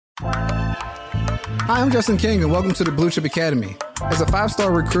Hi, I'm Justin King, and welcome to the Blue Chip Academy. As a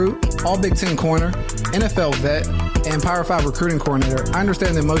 5-star recruit, all Big Ten corner, NFL vet, and Power 5 recruiting coordinator, I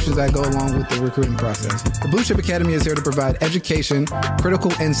understand the emotions that go along with the recruiting process. The Blue Chip Academy is here to provide education,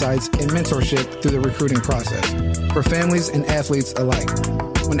 critical insights, and mentorship through the recruiting process for families and athletes alike.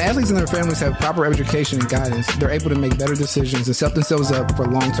 When athletes and their families have proper education and guidance, they're able to make better decisions and set themselves up for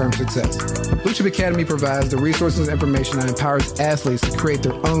long-term success. Blue Chip Academy provides the resources and information that empowers athletes to create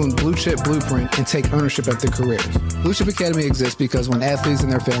their own Blue Chip blueprint and take ownership of their careers. Blue Chip Academy exists because when athletes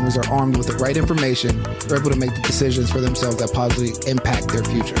and their families are armed with the right information, they're able to make the decisions for themselves that positively impact their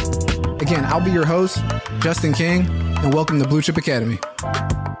future. Again, I'll be your host, Justin King, and welcome to Blue Chip Academy.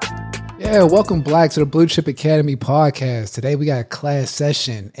 Yeah, welcome Black to the Blue Chip Academy podcast. Today we got a class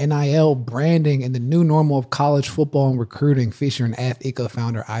session, NIL branding and the new normal of college football and recruiting, featuring Ath-ECO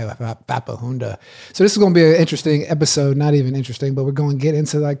founder Ayo Fapohunda. So this is going to be an interesting episode, not even interesting, but we're going to get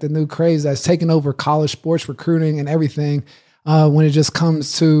into like the new craze that's taken over college sports recruiting and everything when it just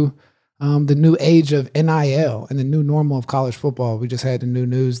comes to the new age of NIL and the new normal of college football. We just had the new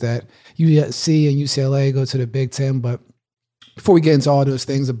news that USC and UCLA go to the Big Ten, but before we get into all those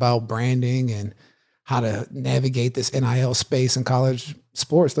things about branding and how to navigate this NIL space in college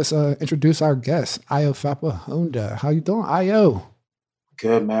sports, let's introduce our guest, Ayo Fapohunda. How you doing, Ayo?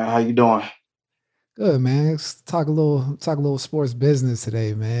 Good, man. How you doing? Good, man. Let's talk a little sports business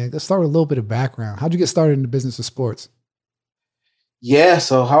today, man. Let's start with a little bit of background. How'd you get started in the business of sports? Yeah,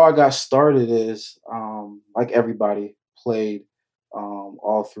 so how I got started is, like everybody, played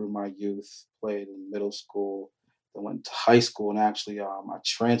all through my youth, played in middle school, then went to high school, and actually I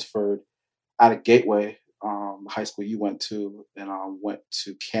transferred out of Gateway, high school you went to, and went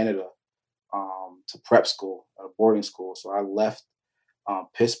to Canada to prep school, at a boarding school. So I left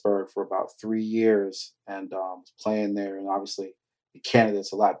Pittsburgh for about 3 years and was playing there. And obviously in Canada,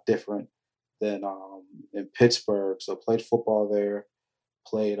 it's a lot different than in Pittsburgh. So played football there,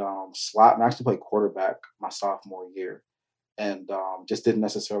 played slot, and actually played quarterback my sophomore year. And just didn't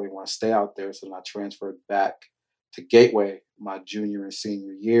necessarily want to stay out there. So then I transferred back to Gateway my junior and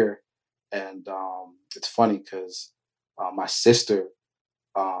senior year. And it's funny because my sister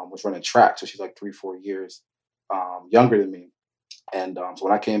was running track. So she's like 3-4 years younger than me. And so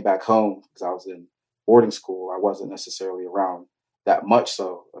when I came back home, because I was in boarding school, I wasn't necessarily around that much.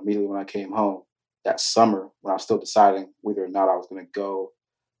 So immediately when I came home that summer, when I was still deciding whether or not I was going to go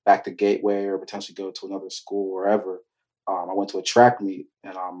back to Gateway or potentially go to another school or wherever, I went to a track meet,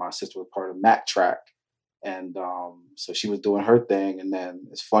 and my sister was part of MAC track. And so she was doing her thing. And then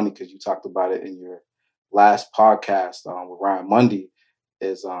it's funny because you talked about it in your last podcast with Ryan Mundy,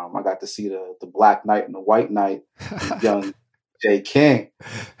 is I got to see the Black Knight and the White Knight, young Jay King.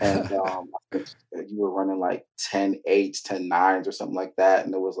 And I think you were running like 10.8s, 10.9s or something like that.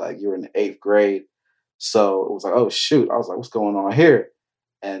 And it was like you were in the 8th grade. So it was like, oh, shoot. I was like, what's going on here?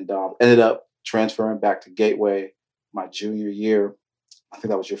 And ended up transferring back to Gateway my junior year. I think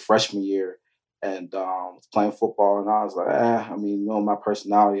that was your freshman year. And was playing football, and I was like, I mean, knowing my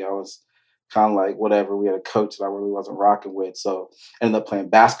personality, I was kind of like, whatever. We had a coach that I really wasn't rocking with. So ended up playing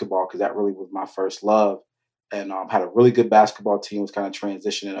basketball because that really was my first love. And had a really good basketball team, was kind of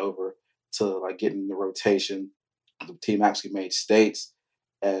transitioning over to like getting the rotation. The team actually made states,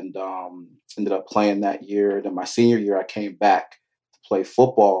 and ended up playing that year. And then my senior year, I came back to play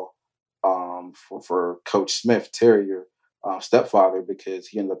football for Coach Smith, Terry, your stepfather, because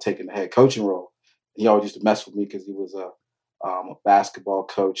he ended up taking the head coaching role. He always used to mess with me because he was a basketball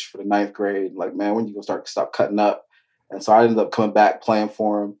coach for the 9th grade. Like, man, when you gonna stop cutting up? And so I ended up coming back playing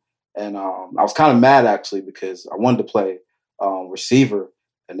for him. And I was kind of mad actually because I wanted to play receiver,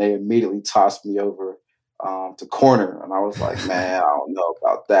 and they immediately tossed me over to corner. And I was like, man, I don't know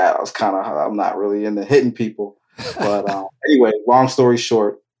about that. I'm not really into hitting people. But anyway, long story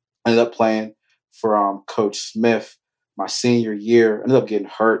short, I ended up playing for Coach Smith my senior year. Ended up getting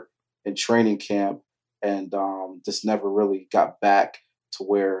hurt in training camp, and just never really got back to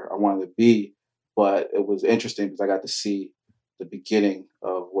where I wanted to be. But it was interesting because I got to see the beginning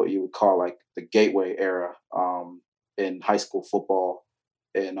of what you would call like the Gateway era in high school football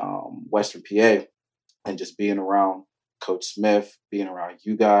in Western PA, and just being around Coach Smith, being around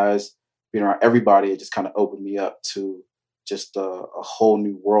you guys, being around everybody. It just kind of opened me up to just a whole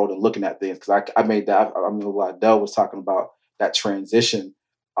new world and looking at things. Because I made that, I mean, Dell was talking about that transition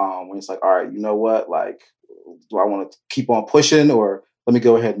when it's like, all right, you know what, like, do I want to keep on pushing, or let me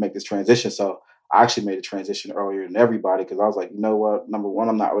go ahead and make this transition? So I actually made a transition earlier than everybody because I was like, you know what, number one,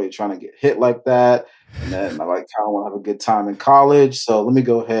 I'm not really trying to get hit like that. And then I like kind of want to have a good time in college. So let me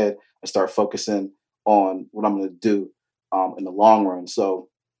go ahead and start focusing on what I'm going to do in the long run. So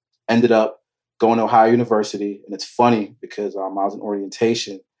ended up going to Ohio University. And it's funny because I was in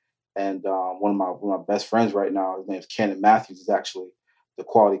orientation, and one of my best friends right now, his name's Cannon Matthews, is actually the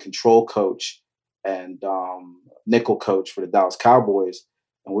quality control coach and nickel coach for the Dallas Cowboys.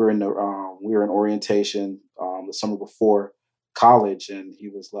 And we were in orientation the summer before college, and he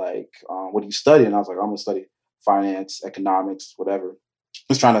was like, "What are you studying?" And I was like, "I'm gonna study finance, economics, whatever." He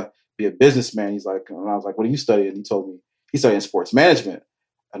was trying to be a businessman. He's like, and I was like, "What are you studying?" And he told me he's studying sports management.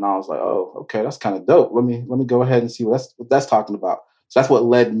 And I was like, "Oh, okay, that's kind of dope. Let me go ahead and see what that's talking about." So that's what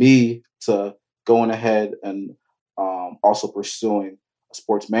led me to going ahead and also pursuing a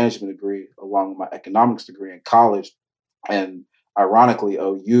sports management degree along with my economics degree in college. And ironically,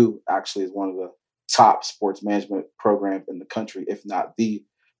 OU actually is one of the top sports management programs in the country, if not the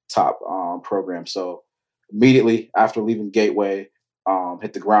top program. So immediately after leaving Gateway,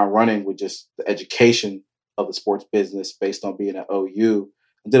 hit the ground running with just the education of the sports business based on being at OU.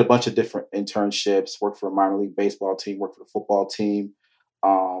 And did a bunch of different internships, worked for a minor league baseball team, worked for the football team,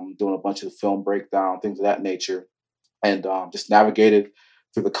 doing a bunch of film breakdown, things of that nature, and just navigated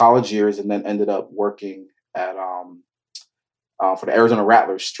through the college years, and then ended up working at for the Arizona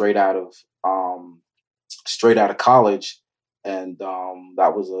Rattlers straight out of college, and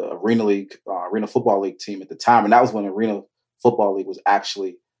that was a arena football league team at the time, and that was when arena football league was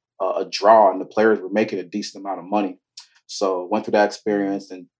actually a draw, and the players were making a decent amount of money. So went through that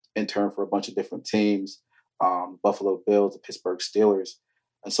experience and interned for a bunch of different teams, Buffalo Bills, the Pittsburgh Steelers.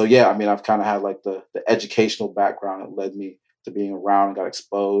 And so, yeah, I mean, I've kind of had like the educational background that led me to being around and got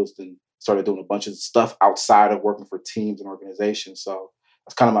exposed and started doing a bunch of stuff outside of working for teams and organizations. So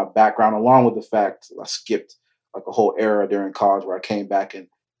that's kind of my background, along with the fact I skipped like a whole era during college where I came back and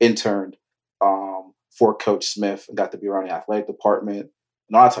interned for Coach Smith and got to be around the athletic department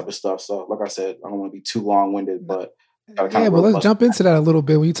and all that type of stuff. So like I said, I don't want to be too long-winded, but yeah, well, let's jump into that a little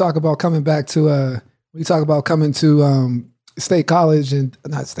bit. When you talk about coming back to, state college and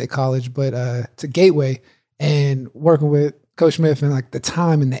not state college, but to Gateway and working with Coach Smith and like the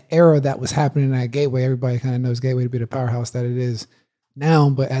time and the era that was happening at Gateway. Everybody kind of knows Gateway to be the powerhouse that it is now,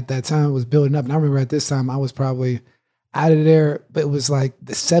 but at that time it was building up. And I remember at this time I was probably out of there, but it was like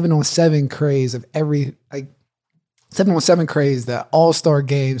the 7-on-7 craze of 7-on-7 craze, the all-star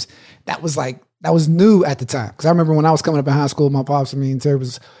games. That was new at the time. Because I remember when I was coming up in high school, my pops, Terry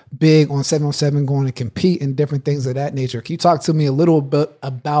was big on 7-on-7, going to compete and different things of that nature. Can you talk to me a little bit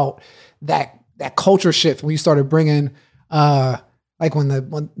about that culture shift when you started bringing,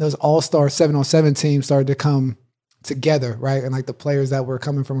 when those all-star 7-on-7 teams started to come together, right? And like the players that were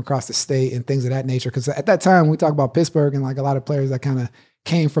coming from across the state and things of that nature. Because at that time, we talk about Pittsburgh and like a lot of players that kind of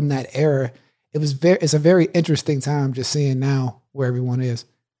came from that era. It's a very interesting time just seeing now where everyone is.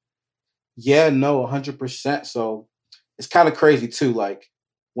 Yeah, no, 100%. So it's kind of crazy too. Like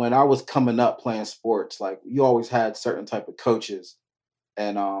when I was coming up playing sports, like you always had certain type of coaches,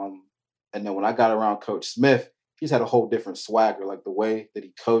 and then when I got around Coach Smith, he's had a whole different swagger. Like the way that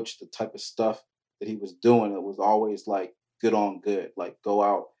he coached, the type of stuff that he was doing, it was always like good on good, like go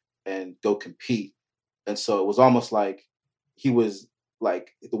out and go compete. And so it was almost like he was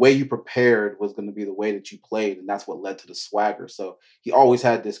like the way you prepared was going to be the way that you played. And that's what led to the swagger. So he always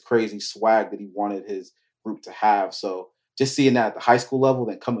had this crazy swag that he wanted his group to have. So just seeing that at the high school level,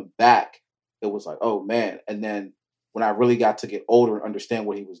 then coming back, it was like, oh man. And then when I really got to get older and understand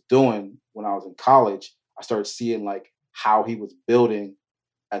what he was doing when I was in college, I started seeing like how he was building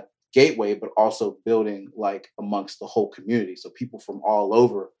at Gateway, but also building like amongst the whole community. So people from all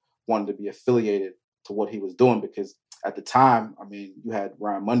over wanted to be affiliated to what he was doing, because at the time, I mean, you had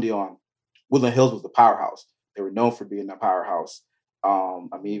Ryan Mundy on. Woodland Hills was the powerhouse. They were known for being that powerhouse.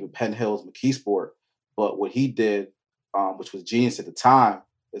 Even Penn Hills, McKeesport. But what he did, which was genius at the time,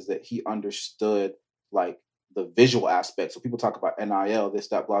 is that he understood like the visual aspect. So people talk about NIL, this,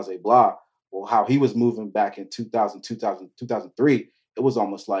 that, blah, blah, blah. Well, how he was moving back in 2003, it was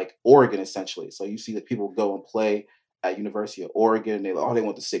almost like Oregon, essentially. So you see that people go and play at University of Oregon. They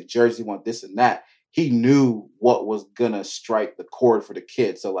want the sick jersey, want this and that. He knew what was going to strike the chord for the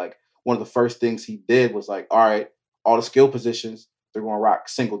kids. So like one of the first things he did was like, all right, all the skill positions, they're going to rock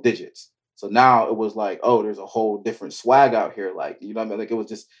single digits. So now it was like, oh, there's a whole different swag out here. Like, you know what I mean? Like it was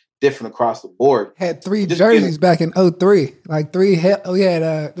just different across the board. Had 3 jerseys back in 03. Like we had, we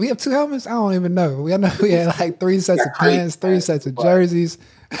have 2 helmets? I don't even know. We had like 3 sets of pants, 3 sets of jerseys.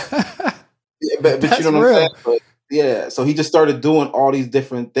 Yeah, but you know what I'm saying? But, yeah, so he just started doing all these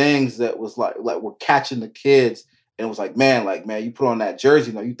different things that was like we're catching the kids, and it was like, man, you put on that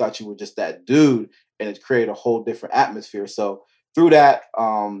jersey, you thought you were just that dude, and it created a whole different atmosphere. So through that,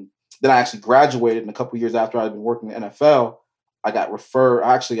 then I actually graduated, and a couple years after I'd been working in the NFL, I got referred.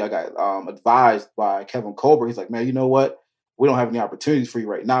 Actually, I got advised by Kevin Colbert. He's like, man, you know what? We don't have any opportunities for you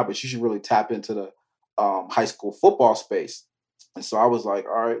right now, but you should really tap into the high school football space. And so I was like,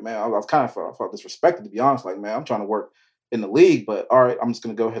 all right, man. I was kind of felt disrespected, to be honest. Like, man, I'm trying to work in the league, but all right, I'm just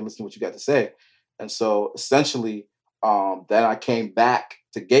going to go ahead and listen to what you got to say. And so essentially, then I came back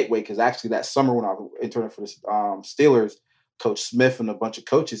to Gateway because actually that summer when I was interning for the Steelers, Coach Smith and a bunch of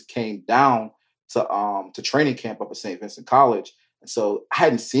coaches came down to training camp up at St. Vincent College. And so I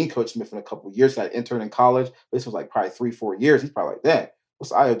hadn't seen Coach Smith in a couple of years. I interned in college. This was like probably 3-4 years. He's probably like, "Dang,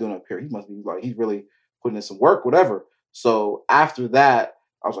 what's Ayo doing up here? He must be like, he's really putting in some work, whatever." So after that,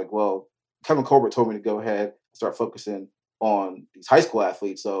 I was like, well, Kevin Colbert told me to go ahead and start focusing on these high school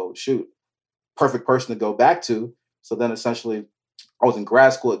athletes. So shoot, perfect person to go back to. So then essentially I was in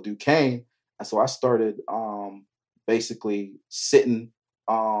grad school at Duquesne. And so I started basically sitting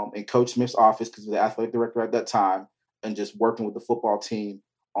in Coach Smith's office because he was the athletic director at that time and just working with the football team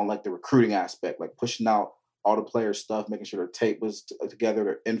on like the recruiting aspect, like pushing out all the players' stuff, making sure their tape was together,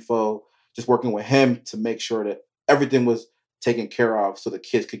 their info, just working with him to make sure that everything was taken care of so the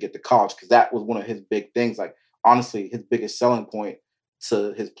kids could get to college. Because that was one of his big things. Like, honestly, his biggest selling point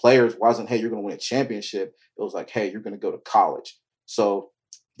to his players wasn't, hey, you're going to win a championship. It was like, hey, you're going to go to college. So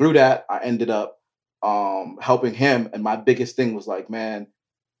through that, I ended up helping him. And my biggest thing was like, man,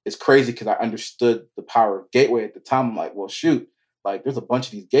 it's crazy because I understood the power of Gateway at the time. I'm like, well, shoot, like there's a bunch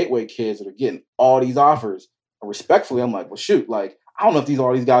of these Gateway kids that are getting all these offers. And respectfully, I'm like, well, shoot, like I don't know if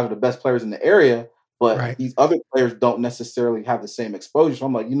all these guys are the best players in the area, but Right. these other players don't necessarily have the same exposure. So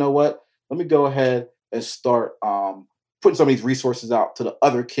I'm like, you know what? Let me go ahead and start putting some of these resources out to the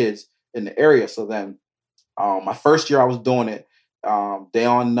other kids in the area. So then my first year I was doing it,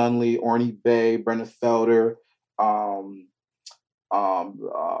 Dayon Nunley, Orny Bay, Brendan Felder,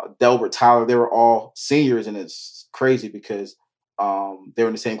 Delbert Tyler, they were all seniors, and it's crazy because they were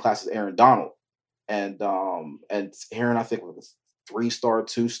in the same class as Aaron Donald, and Aaron I think was a 3-star,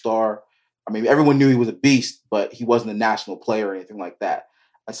 2-star. I mean, everyone knew he was a beast, but he wasn't a national player or anything like that.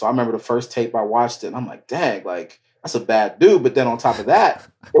 And so I remember the first tape I watched it, and I'm like, dang, like that's a bad dude. But then on top of that,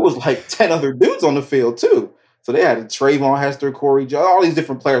 it was like 10 other dudes on the field too. So they had Trayvon Hester, Corey Joe, all these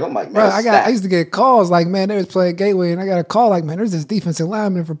different players. I'm like, man, bro, I used to get calls like, man, they was playing Gateway, and I got a call like, man, there's this defensive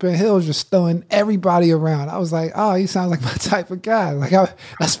lineman from Penn Hills just throwing everybody around. I was like, oh, he sounds like my type of guy. Like,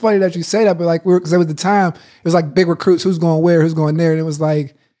 that's funny that you say that, but like, because there was the time, it was like big recruits, who's going where, who's going there, and it was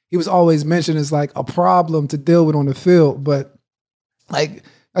like he was always mentioned as like a problem to deal with on the field, but like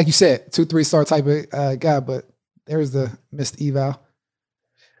you said, 2-3-star type of guy, but there's the missed eval.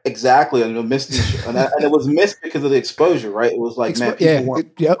 Exactly, and it was missed because of the exposure, right? It was like, man, people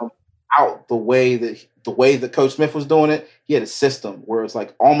weren't out the way that Coach Smith was doing it. He had a system where it's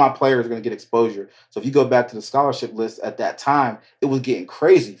like all my players are going to get exposure. So if you go back to the scholarship list at that time, it was getting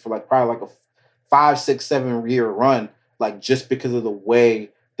crazy for like probably like a 5, 6, 7 year run, like just because of the way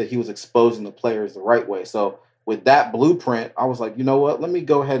that he was exposing the players the right way. So with that blueprint, I was like, you know what? Let me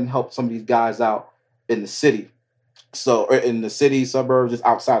go ahead and help some of these guys out in the city. So in the city, suburbs, just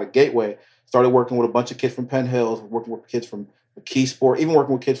outside of Gateway, started working with a bunch of kids from Penn Hills, working with kids from Key Sport, even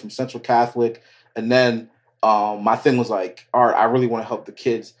working with kids from Central Catholic. And then my thing was like, all right, I really want to help the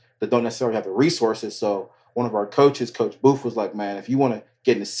kids that don't necessarily have the resources. So one of our coaches, Coach Booth, was like, man, if you want to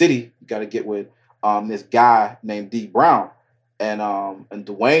get in the city, you got to get with this guy named D. Brown. And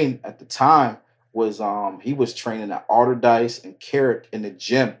Dwayne at the time was he was training at Alderdice and Carrick in the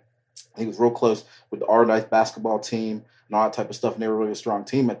gym. He was real close with the Alderdice basketball team and all that type of stuff. And they were really a strong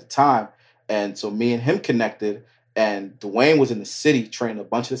team at the time. And so me and him connected. And Dwayne was in the city training a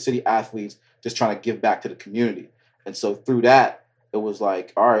bunch of the city athletes, just trying to give back to the community. And so through that, it was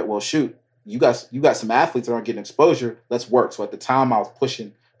like, all right, well, shoot, you got some athletes that aren't getting exposure. Let's work. So at the time, I was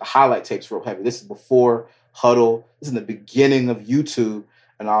pushing the highlight tapes real heavy. This is before Huddle. This is in the beginning of YouTube.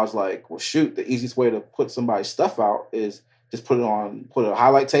 And I was like, well, shoot, the easiest way to put somebody's stuff out is just put a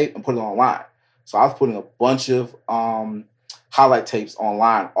highlight tape and put it online. So I was putting a bunch of highlight tapes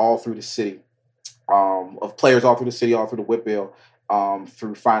online all through the city, of players all through the city, all through the Whitbill,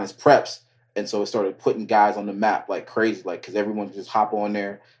 through Finest Preps. And so it started putting guys on the map like crazy, like because everyone could just hop on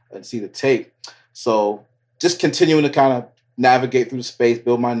there and see the tape. So just continuing to kind of navigate through the space,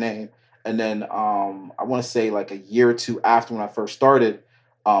 build my name. And then I want to say like a year or two after when I first started,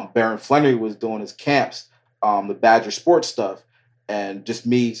 Baron Flannery was doing his camps, the Badger sports stuff, and just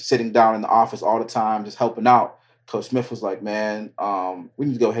me sitting down in the office all the time, just helping out. Coach Smith was like, man, we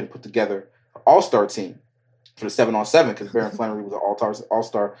need to go ahead and put together an all-star team for the 7-on-7 because Baron Flannery was an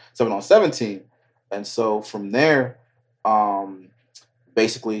all-star 7-on-7 team. And so from there,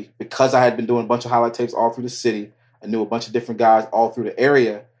 basically, because I had been doing a bunch of highlight tapes all through the city, and knew a bunch of different guys all through the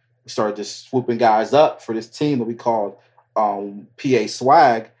area. We started just swooping guys up for this team that we called PA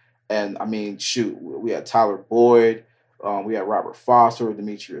Swag. And I mean, shoot, we had Tyler Boyd, we had Robert Foster,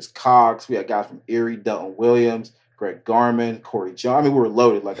 Demetrius Cox, we had guys from Erie, Delton Williams, Greg Garman, Corey Jones. I mean, we were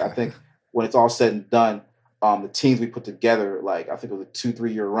loaded. Like, I think when it's all said and done, the teams we put together, like, I think it was a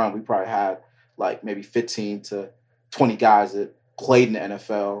 2-3 year run, we probably had like maybe 15 to 20 guys that played in the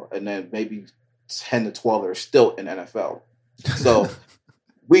NFL, and then maybe 10 to 12 that are still in the NFL. So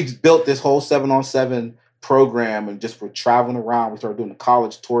we built this whole 7-on-7 program, and just were traveling around. We started doing the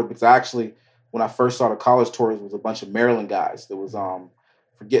college tours, because actually, when I first saw the college tours, it was a bunch of Maryland guys. There was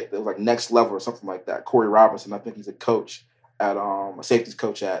it was like Next Level or something like that. Corey Robinson, I think he's a coach at a safeties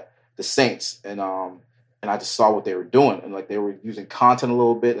coach at the Saints, and I just saw what they were doing, and like they were using content a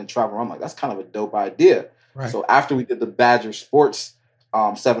little bit and traveling around. I'm like, that's kind of a dope idea. Right. So after we did the Badger Sports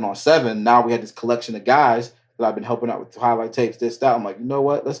 7-on-7, now we had this collection of guys that I've been helping out with highlight tapes, this, that. I'm like, you know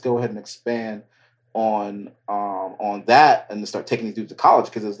what? Let's go ahead and expand on that and start taking these dudes to college,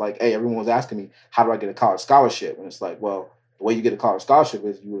 because it's like, hey, everyone was asking me, how do I get a college scholarship? And it's like, well, the way you get a college scholarship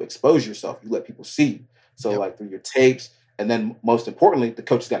is you expose yourself, you let people see you. So like through your tapes, and then most importantly, the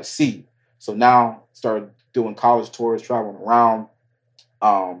coaches got to see you. So now started doing college tours, traveling around,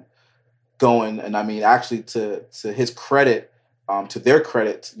 going, and I mean, actually to his credit, to their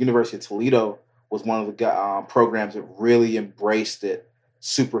credit, University of Toledo was one of the programs that really embraced it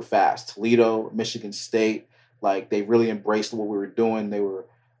super fast. Toledo, Michigan State, like they really embraced what we were doing. They were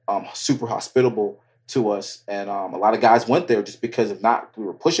super hospitable to us, and a lot of guys went there just because we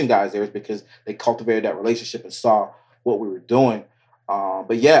were pushing guys there, is because they cultivated that relationship and saw what we were doing.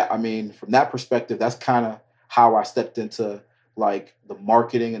 But yeah, I mean, from that perspective, that's kind of how I stepped into like the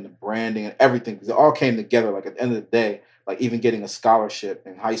marketing and the branding and everything, because it all came together. Like at the end of the day, like even getting a scholarship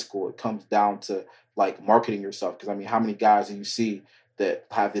in high school, it comes down to like marketing yourself. Because I mean, how many guys do you see that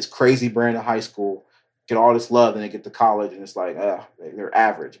have this crazy brand in high school, get all this love, and they get to college and it's like, they're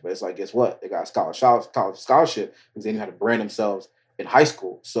average. But it's like, guess what? They got a college scholarship because they knew how to brand themselves in high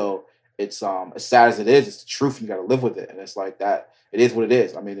school. So it's as sad as it is, it's the truth, and you got to live with it. And it's like that. It is what it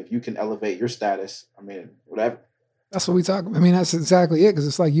is. I mean, if you can elevate your status, I mean, whatever. That's what we talk about. I mean, that's exactly it, because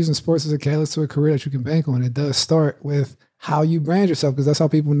it's like using sports as a catalyst to a career that you can bank on. It does start with how you brand yourself, because that's how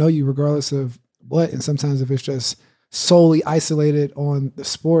people know you regardless of what. And sometimes if it's just solely isolated on the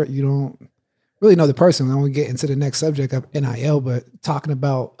sport, you don't really know the person. I want to get into the next subject of NIL, but talking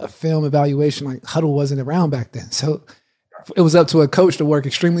about a film evaluation, like Huddle wasn't around back then. So it was up to a coach to work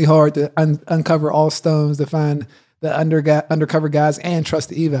extremely hard to uncover all stones, to find the undercover guys and trust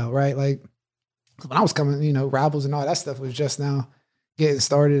the eval, right? Like when I was coming, Rabbles and all that stuff was just now getting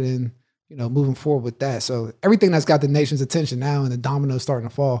started and, moving forward with that. So everything that's got the nation's attention now and the dominoes starting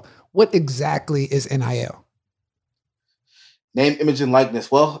to fall, what exactly is NIL? Name, image, and likeness.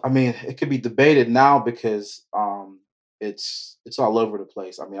 Well, I mean, it could be debated now because it's all over the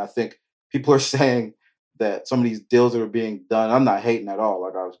place. I mean, I think people are saying that some of these deals that are being done, I'm not hating at all.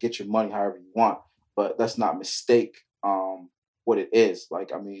 Like, I'll get your money however you want, but let's not mistake what it is.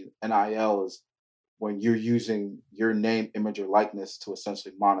 Like, I mean, NIL is when you're using your name, image, or likeness to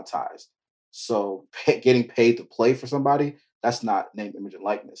essentially monetize. So getting paid to play for somebody, that's not name, image, and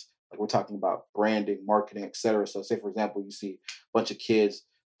likeness. Like, we're talking about branding, marketing, et cetera. So say, for example, you see a bunch of kids,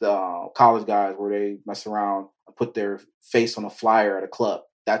 the college guys, where they mess around and put their face on a flyer at a club.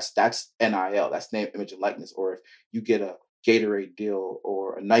 That's NIL. That's name, image, and likeness. Or if you get a Gatorade deal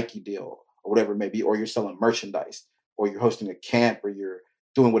or a Nike deal or whatever it may be, or you're selling merchandise, or you're hosting a camp, or you're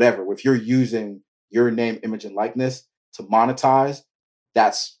doing whatever. If you're using your name, image, and likeness to monetize,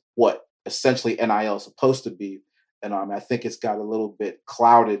 that's what essentially NIL is supposed to be. And I think it's got a little bit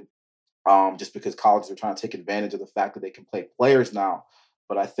clouded just because colleges are trying to take advantage of the fact that they can play players now.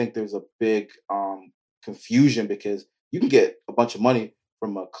 But I think there's a big confusion, because you can get a bunch of money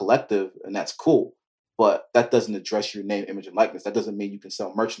from a collective, and that's cool. But that doesn't address your name, image, and likeness. That doesn't mean you can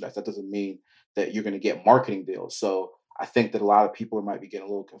sell merchandise. That doesn't mean that you're going to get marketing deals. So I think that a lot of people might be getting a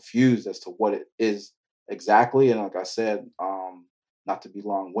little confused as to what it is exactly. And like I said, not to be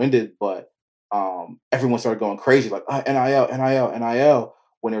long-winded, but everyone started going crazy, like NIL, NIL, NIL,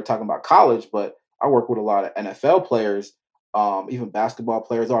 when they were talking about college. But I work with a lot of NFL players, even basketball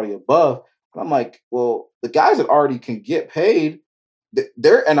players, already above. And I'm like, well, the guys that already can get paid,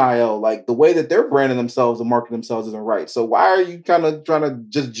 their NIL, like the way that they're branding themselves and marketing themselves isn't right. So why are you kind of trying to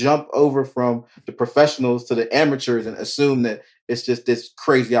just jump over from the professionals to the amateurs and assume that it's just this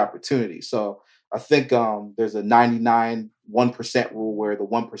crazy opportunity? So I think there's a 1% rule where the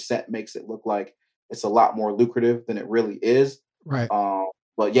 1% makes it look like it's a lot more lucrative than it really is. Right.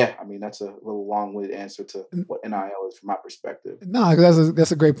 But yeah, I mean, that's a little long-winded answer to what NIL is from my perspective. No, because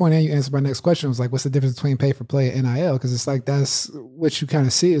that's a great point. And you answered my next question. Was like, what's the difference between pay for play and NIL? Because it's like that's what you kind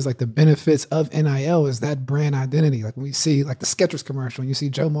of see is like the benefits of NIL is that brand identity. Like when we see like the Skechers commercial, and you see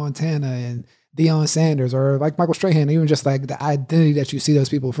Joe Montana and Deion Sanders, or like Michael Strahan, even just like the identity that you see those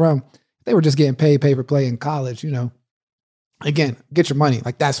people from. They were just getting paid pay for play in college. Again, get your money.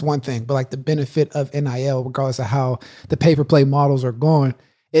 Like that's one thing, but like the benefit of NIL, regardless of how the pay for play models are going.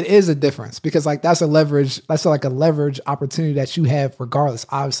 It is a difference because like that's a leverage. That's like a leverage opportunity that you have regardless.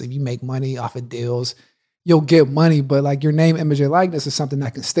 Obviously, if you make money off of deals, you'll get money, but like your name, image, and likeness is something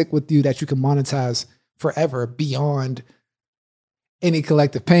that can stick with you that you can monetize forever beyond any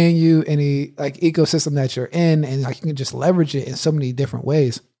collective paying you, any like ecosystem that you're in. And like you can just leverage it in so many different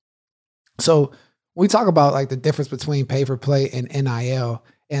ways. So when we talk about like the difference between pay for play and NIL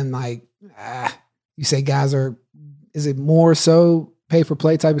and like, you say guys is it more so pay for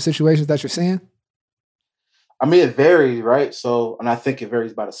play type of situations that you're seeing? I mean, it varies, right? So, and I think it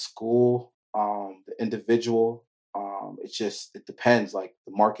varies by the school, the individual. It depends, like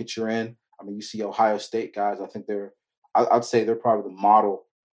the market you're in. I mean, you see Ohio State guys. I think I'd say they're probably the model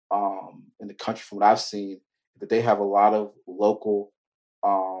in the country from what I've seen. That they have a lot of local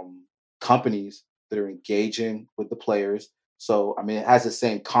companies that are engaging with the players. So, I mean, it has the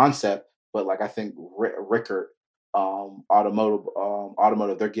same concept, but like I think Rickert.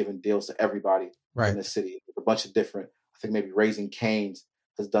 Automotive, they're giving deals to everybody in the city. A bunch of different, I think maybe Raising Cane's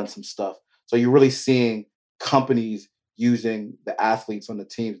has done some stuff. So you're really seeing companies using the athletes on the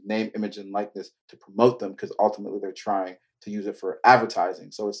team's name, image, and likeness to promote them because ultimately they're trying to use it for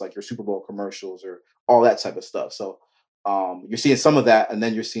advertising. So it's like your Super Bowl commercials or all that type of stuff. So you're seeing some of that, and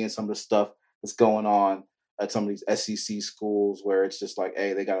then you're seeing some of the stuff that's going on at some of these SEC schools where it's just like,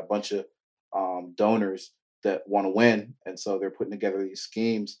 hey, they got a bunch of donors that want to win. And so they're putting together these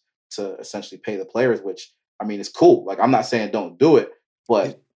schemes to essentially pay the players, which I mean, it's cool. Like, I'm not saying don't do it,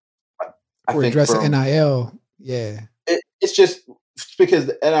 but I think addressing NIL. Yeah. It's just because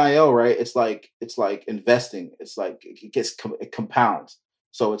the NIL, right. It's like investing. It's like, it compounds.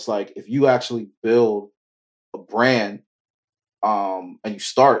 So it's like, if you actually build a brand, and you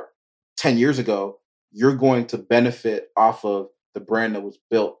start 10 years ago, you're going to benefit off of the brand that was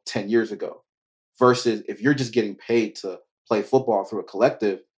built 10 years ago. Versus if you're just getting paid to play football through a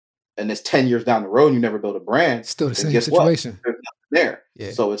collective and it's 10 years down the road and you never build a brand, still the same situation. There's nothing there.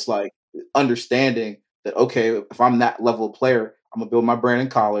 Yeah. So it's like understanding that, okay, if I'm that level of player, I'm gonna build my brand in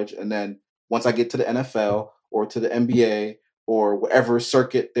college. And then once I get to the NFL or to the NBA or whatever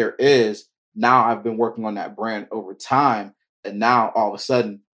circuit there is, now I've been working on that brand over time. And now all of a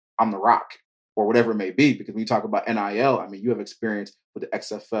sudden I'm the Rock or whatever it may be. Because when you talk about NIL, I mean, you have experience with the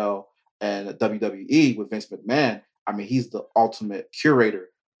XFL and WWE with Vince McMahon. I mean, he's the ultimate curator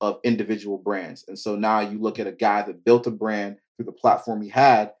of individual brands. And so now you look at a guy that built a brand through the platform he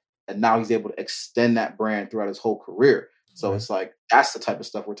had, and now he's able to extend that brand throughout his whole career. So It's like, that's the type of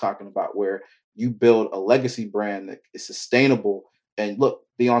stuff we're talking about, where you build a legacy brand that is sustainable. And look,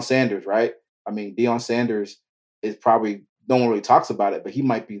 Deion Sanders, right? I mean, Deion Sanders is probably, no one really talks about it, but he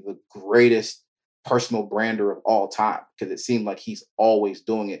might be the greatest personal brander of all time, because it seemed like he's always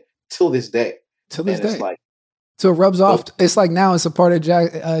doing it till this day. It's like, so it rubs off. It's like now it's a part of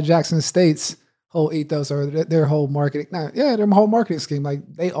Jackson State's whole ethos or their whole marketing. Their whole marketing scheme. Like,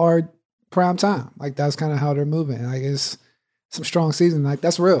 they are prime time. Like, that's kind of how they're moving. Like, it's some strong season. Like,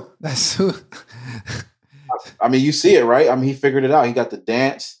 that's real. That's I mean, you see it, right? I mean, he figured it out. He got the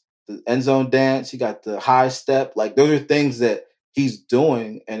dance, the end zone dance. He got the high step. Like, those are things that he's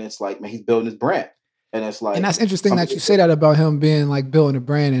doing, and it's like, man, he's building his brand. And it's like, and that's interesting that you say that about him being like building a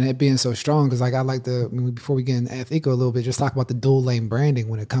brand and it being so strong. Cause like, I like before we get into Ath-ECO a little bit, just talk about the dual lane branding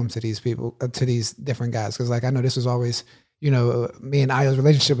when it comes to these people, to these different guys. Cause like, I know this was always, me and Ayo's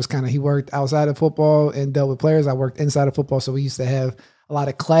relationship was he worked outside of football and dealt with players. I worked inside of football. So we used to have a lot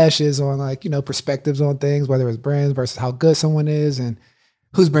of clashes on like, perspectives on things, whether it's brands versus how good someone is and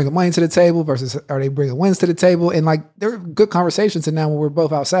who's bringing money to the table versus are they bringing wins to the table. And like, there are good conversations. And now when we're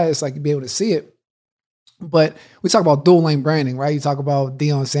both outside, it's like, you'd be able to see it. But we talk about dual lane branding, right? You talk about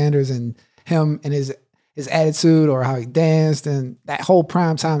Deion Sanders and him and his attitude or how he danced and that whole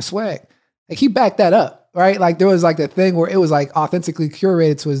primetime swag. Like, he backed that up, right? Like, there was like the thing where it was like authentically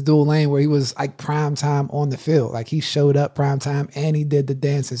curated to his dual lane where he was like primetime on the field. Like, he showed up primetime and he did the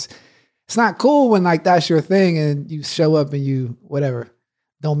dances. It's not cool when like that's your thing and you show up and you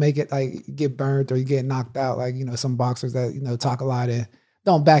don't make it, like, get burnt or you get knocked out. Like, some boxers that, talk a lot and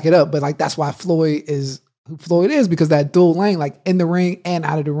don't back it up. But like, that's why Floyd is who Floyd is, because that dual lane, like in the ring and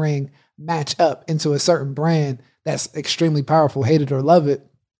out of the ring, match up into a certain brand that's extremely powerful, hate it or love it.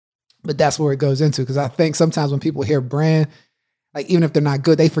 But that's where it goes into, because I think sometimes when people hear brand, like even if they're not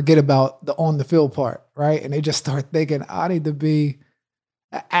good, they forget about the on the field part, right? And they just start thinking, I need to be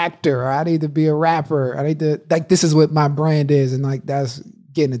an actor, or I need to be a rapper, I need to, like, this is what my brand is. And like, that's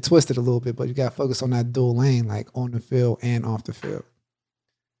getting it twisted a little bit, but you got to focus on that dual lane, like on the field and off the field.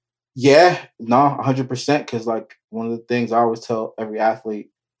 Yeah, no, 100%. Because like one of the things I always tell every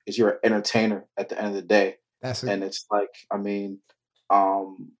athlete is you're an entertainer at the end of the day, That's a, and it's like,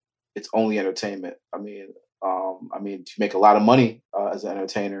 um, it's only entertainment. You make a lot of money as an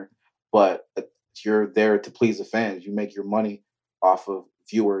entertainer, but you're there to please the fans. You make your money off of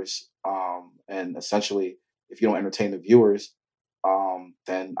viewers, and essentially, if you don't entertain the viewers,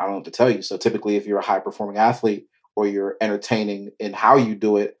 then I don't know what to tell you. So typically, if you're a high performing athlete or you're entertaining in how you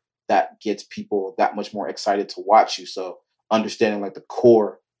do it, that gets people that much more excited to watch you. So understanding like the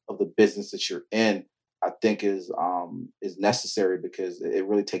core of the business that you're in, I think is necessary, because it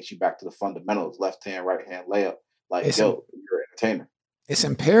really takes you back to the fundamentals: left hand, right hand layup. Like, it's yo, you're an entertainer. it's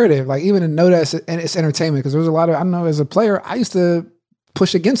imperative, like even to know that it's entertainment, because there's a lot of, I know as a player, I used to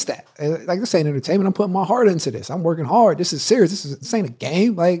push against that. Like, this ain't entertainment. I'm putting my heart into this. I'm working hard. This is serious. This ain't a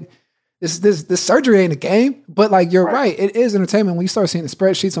game. Like this surgery ain't a game. But like, you're right. It is entertainment. When you start seeing the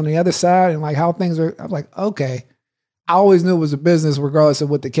spreadsheets on the other side and like how things are, I'm like, okay, I always knew it was a business regardless of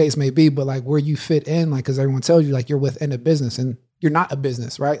what the case may be, but like where you fit in, like, cause everyone tells you like you're within a business, and you're not a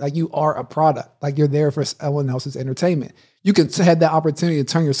business, right? Like you are a product, like you're there for someone else's entertainment. You can have that opportunity to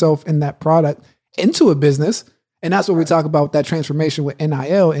turn yourself in that product into a business. And that's what we talk about, that transformation with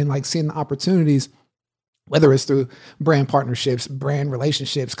NIL, and like seeing the opportunities, whether it's through brand partnerships, brand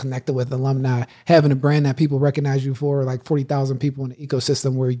relationships, connected with alumni, having a brand that people recognize you for, like 40,000 people in the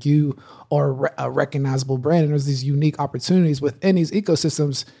ecosystem where you are a recognizable brand. And there's these unique opportunities within these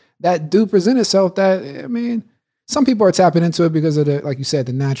ecosystems that do present itself that, I mean, some people are tapping into it because of the, like you said,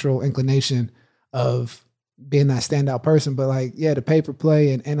 the natural inclination of being that standout person. But like, yeah, the pay per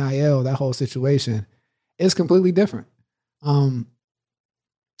play and NIL, that whole situation is completely different.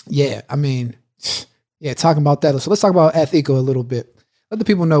 Yeah, I mean, yeah, talking about that. So let's talk about Ath-ECO a little bit. Let the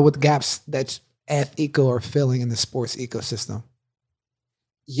people know what the gaps that Ath-ECO are filling in the sports ecosystem.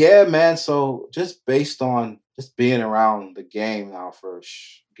 Yeah, man. So just based on just being around the game now for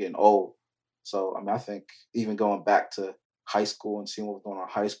getting old. So I think even going back to high school and seeing what was going on in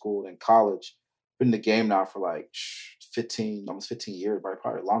high school and college, been in the game now for like 15, almost 15 years,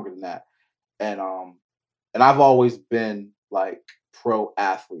 probably longer than that. And I've always been like pro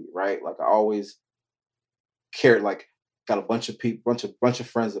athlete, right? Like I always cared, like got a bunch of people, bunch of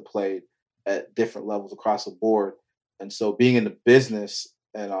friends that played at different levels across the board. And so being in the business,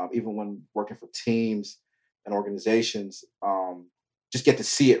 and even when working for teams and organizations, just get to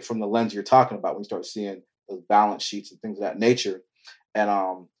see it from the lens you're talking about when you start seeing those balance sheets and things of that nature. And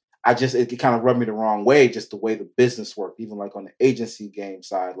it kind of rubbed me the wrong way, just the way the business worked, even like on the agency game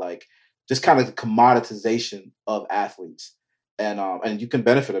side, like just kind of the commoditization of athletes. And you can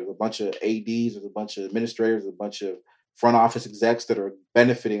benefit. There's a bunch of ADs, there's a bunch of administrators, a bunch of front office execs that are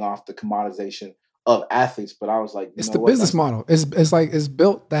benefiting off the commoditization of athletes. But I was like, it's the business model. It's like, it's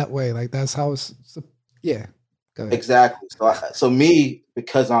built that way. Like that's how yeah. Go ahead. Exactly. So me,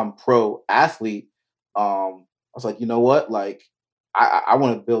 because I'm pro athlete, I was like, you know what? Like, I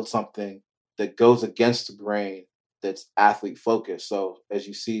want to build something that goes against the grain, that's athlete focused. So as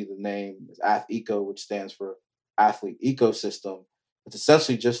you see, the name is Ath-ECO, which stands for athlete ecosystem. It's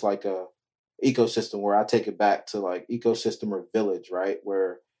essentially just like a ecosystem, where I take it back to like ecosystem or village, right?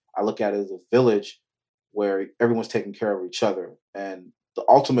 Where I look at it as a village where everyone's taking care of each other. And the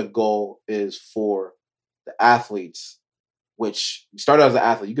ultimate goal is for the athletes, which you start out as an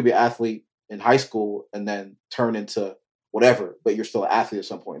athlete. You could be an athlete in high school and then turn into whatever, but you're still an athlete at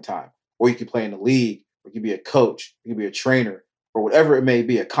some point in time. Or you could play in the league, or you could be a coach, you could be a trainer, or whatever it may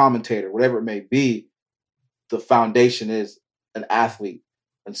be, a commentator, whatever it may be. The foundation is an athlete.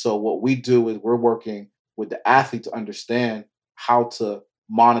 And so what we do is we're working with the athlete to understand how to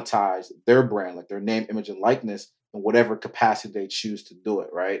monetize their brand, like their name, image, and likeness, in whatever capacity they choose to do it,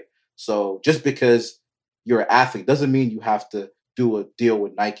 right? So just because you're an athlete doesn't mean you have to do a deal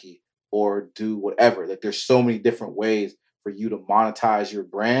with Nike or do whatever. Like there's so many different ways for you to monetize your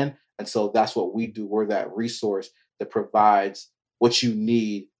brand. And so that's what we do. We're that resource that provides what you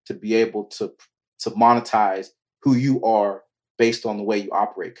need to be able to monetize who you are based on the way you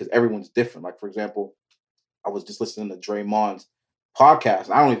operate, because everyone's different. Like, for example, I was just listening to Draymond's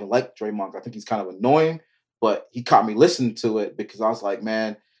podcast. I don't even like Draymond. I think he's kind of annoying, but he caught me listening to it because I was like,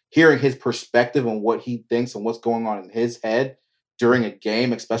 man, hearing his perspective on what he thinks and what's going on in his head during a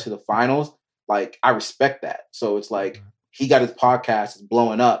game, especially the finals, like I respect that. So it's like he got his podcast, is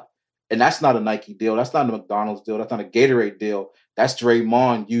blowing up, And that's not a Nike deal. That's not a McDonald's deal. That's not a Gatorade deal. That's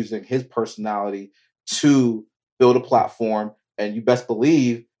Draymond using his personality to build a platform. And you best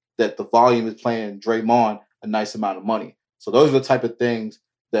believe that the volume is paying Draymond a nice amount of money. So those are the type of things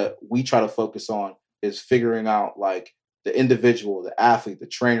that we try to focus on, is figuring out like the individual, the athlete, the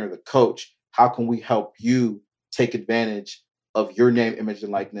trainer, the coach. How can we help you take advantage of your name, image,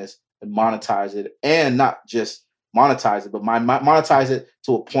 and likeness and monetize it, and not just monetize it, but monetize it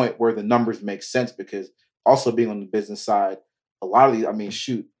to a point where the numbers make sense? Because also being on the business side, a lot of these, I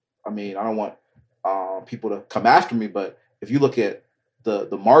don't want people to come after me, but if you look at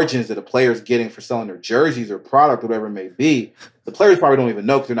the margins that a player is getting for selling their jerseys or product, whatever it may be, the players probably don't even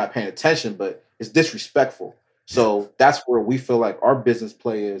know because they're not paying attention, but it's disrespectful. So that's where we feel like our business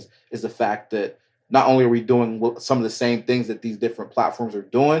play is the fact that not only are we doing some of the same things that these different platforms are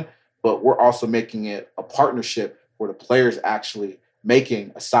doing, but we're also making it a partnership where the players actually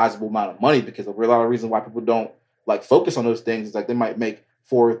making a sizable amount of money, because a lot of reasons why people don't like focus on those things is like they might make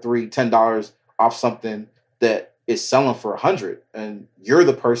 $4, $3, $10 off something that is selling for $100, and you're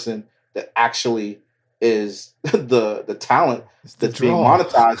the person that actually is the talent that's being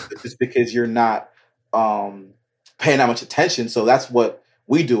monetized just because you're not paying that much attention. So that's what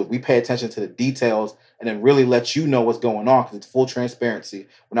we do. We pay attention to the details and then really let you know what's going on, because it's full transparency.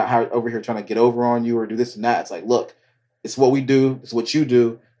 We're not over here trying to get over on you or do this and that. It's like, look, it's what we do. It's what you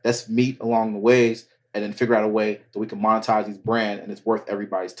do. Let's meet along the ways and then figure out a way that we can monetize these brands and it's worth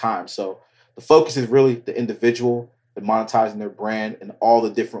everybody's time. So the focus is really the individual and monetizing their brand in all the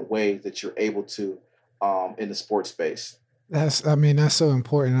different ways that you're able to in the sports space. That's so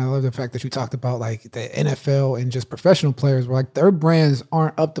important. I love the fact that you talked about like the NFL and just professional players where like their brands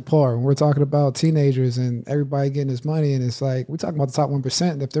aren't up to par. And we're talking about teenagers and everybody getting this money. And it's like, we're talking about the top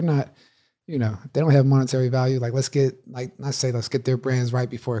 1%. If they're not, they don't have monetary value, like let's get their brands right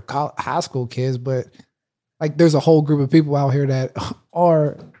before high school kids. But like there's a whole group of people out here that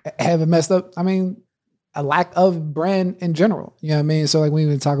have a messed up, a lack of brand in general. You know what I mean? So like when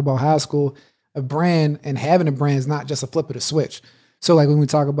we talk about high school, a brand and having a brand is not just a flip of the switch. So like when we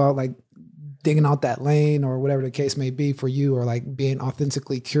talk about like digging out that lane or whatever the case may be for you, or like being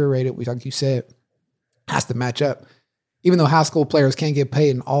authentically curated, like you said, has to match up. Even though high school players can't get paid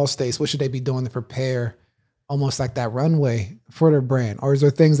in all states, what should they be doing to prepare almost like that runway for their brand? Or is there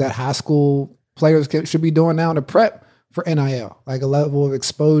things that high school players should be doing now to prep for NIL, like a level of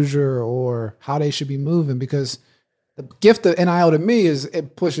exposure or how they should be moving? Because the gift of NIL to me is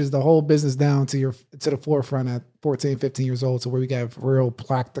it pushes the whole business down to the forefront at 14, 15 years old, to where we have real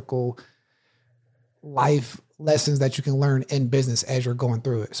practical life lessons that you can learn in business as you're going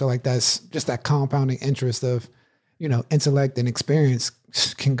through it. So like that's just that compounding interest of, intellect and experience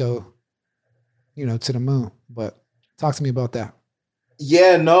can go, to the moon. But talk to me about that.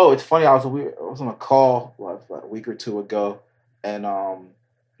 Yeah, no, it's funny. I was on a call a week or two ago, and I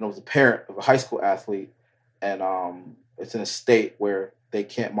was a parent of a high school athlete, and it's in a state where they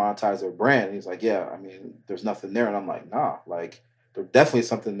can't monetize their brand. And he's like, yeah, there's nothing there. And I'm like, nah, like there's definitely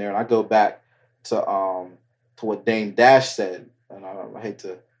something there. And I go back to what Dame Dash said, and I hate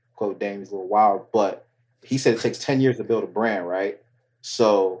to quote Dame, he's a little wild, but he said it takes 10 years to build a brand, right?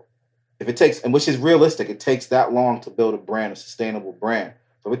 So if it takes, and which is realistic, it takes that long to build a brand, a sustainable brand.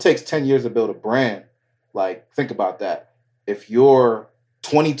 So if it takes 10 years to build a brand, like think about that. If you're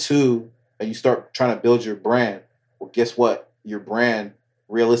 22 and you start trying to build your brand, well, guess what? Your brand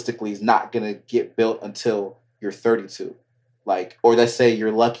realistically is not going to get built until you're 32. Or let's say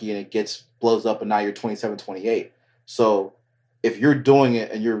you're lucky and it blows up and now you're 27, 28. So if you're doing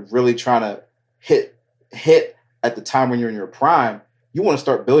it and you're really trying to hit at the time when you're in your prime, you want to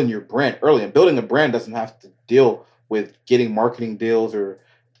start building your brand early. And building a brand doesn't have to deal with getting marketing deals or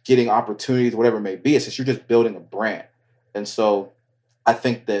getting opportunities, whatever it may be. It's just you're just building a brand. And so I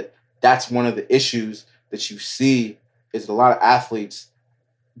think that that's one of the issues that you see is a lot of athletes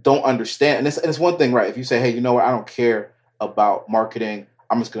don't understand. And it's one thing, right? If you say, hey, you know what? I don't care about marketing.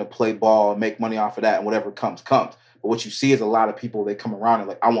 I'm just going to play ball and make money off of that, and whatever comes. But what you see is a lot of people, they come around and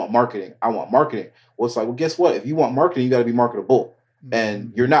like, I want marketing. Well, it's like, well, guess what? If you want marketing, you got to be marketable. Mm-hmm.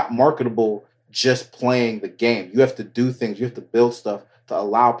 And you're not marketable just playing the game. You have to do things. You have to build stuff to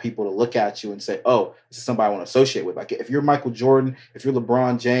allow people to look at you and say, oh, this is somebody I want to associate with. Like if you're Michael Jordan, if you're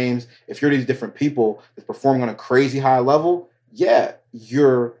LeBron James, if you're these different people that's performing on a crazy high level, yeah,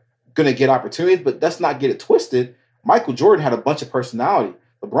 you're going to get opportunities, but let's not get it twisted. Michael Jordan had a bunch of personality.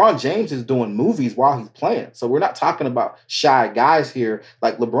 LeBron James is doing movies while he's playing. So we're not talking about shy guys here.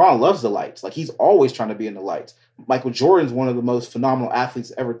 Like LeBron loves the lights. Like he's always trying to be in the lights. Michael Jordan's one of the most phenomenal athletes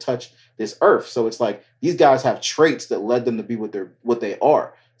to ever touch this earth. So it's like these guys have traits that led them to be what they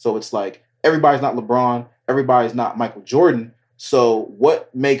are. So it's like everybody's not LeBron, everybody's not Michael Jordan. So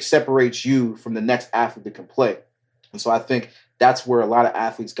what separates you from the next athlete that can play? And so I think that's where a lot of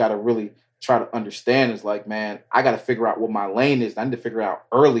athletes got to really try to understand is like, man, I got to figure out what my lane is. I need to figure out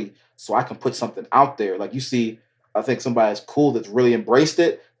early so I can put something out there. Like you see, I think somebody that's cool that's really embraced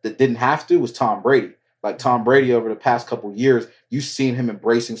it that didn't have to was Tom Brady. Like Tom Brady over the past couple of years, you've seen him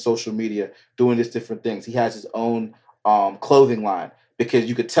embracing social media, doing these different things. He has his own clothing line because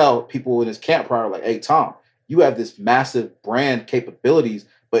you could tell people in his camp prior like, hey, Tom, you have this massive brand capabilities,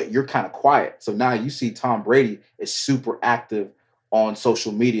 but you're kind of quiet. So now you see Tom Brady is super active on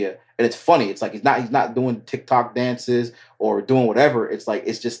social media. And it's funny. It's like he's not doing TikTok dances or doing whatever. It's like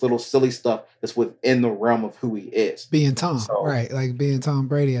it's just little silly stuff that's within the realm of who he is. Being Tom, right? Like being Tom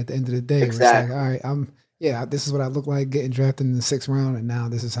Brady at the end of the day. Exactly. Where it's like, all right, this is what I look like getting drafted in the 6th round, and now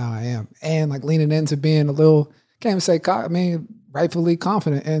this is how I am. And like leaning into being a little, can't even say, rightfully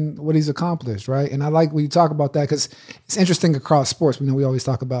confident in what he's accomplished, right? And I like when you talk about that because it's interesting across sports. We always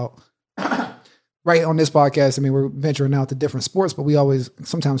talk about right on this podcast. We're venturing out to different sports, but we always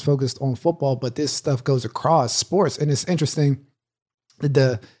sometimes focused on football, but this stuff goes across sports. And it's interesting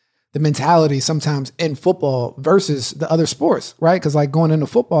the mentality sometimes in football versus the other sports, right? Because like going into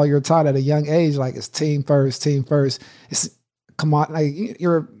football, you're taught at a young age, like it's team first. It's come on, like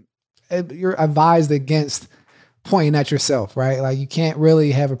you're advised against pointing at yourself, right? Like you can't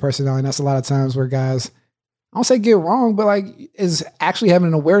really have a personality. And that's a lot of times where guys, I don't say get wrong, but like is actually having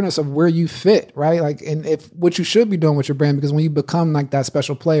an awareness of where you fit, right? Like, and if what you should be doing with your brand, because when you become like that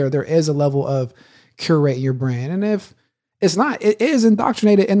special player, there is a level of curate your brand. And if it's not, it is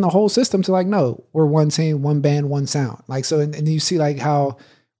indoctrinated in the whole system to like, no, we're one team, one band, one sound. Like, so, and you see like how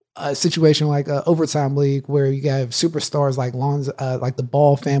a situation like a overtime league where you have superstars like like the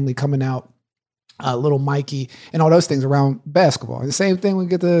Ball family coming out, little Mikey and all those things around basketball. And the same thing when we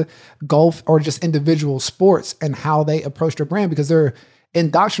get to golf or just individual sports and how they approach their brand because they're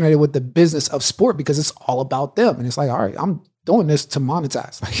indoctrinated with the business of sport because it's all about them. And it's like, all right, I'm doing this to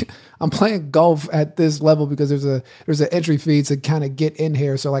monetize. Like I'm playing golf at this level because there's an entry fee to kind of get in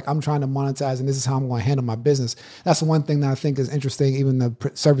here. So like I'm trying to monetize and this is how I'm going to handle my business. That's the one thing that I think is interesting. Even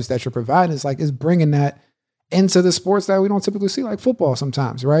the service that you're providing is bringing that into the sports that we don't typically see, like football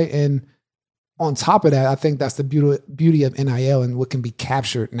sometimes. Right. And on top of that, I think that's the beauty of NIL and what can be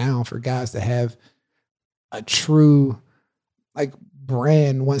captured now for guys to have a true like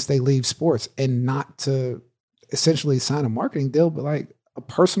brand once they leave sports and not to essentially sign a marketing deal, but like a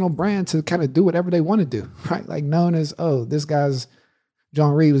personal brand to kind of do whatever they want to do, right? Like known as, oh, this guy's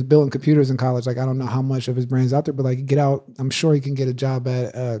John Reed was building computers in college. Like, I don't know how much of his brand's out there, but like get out, I'm sure he can get a job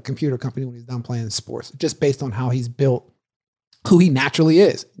at a computer company when he's done playing sports, just based on how he's built who he naturally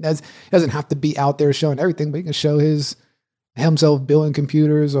is. He doesn't have to be out there showing everything, but he can show himself building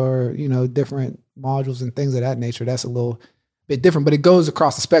computers or, different modules and things of that nature. That's a little bit different, but it goes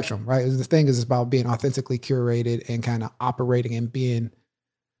across the spectrum, right? The thing is about being authentically curated and kind of operating and being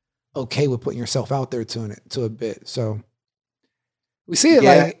okay with putting yourself out there to a bit. So we see it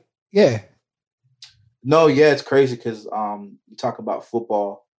No, yeah, it's crazy because you talk about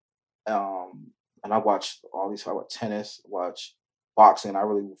football, and I watch all these. I watch tennis, watch boxing. I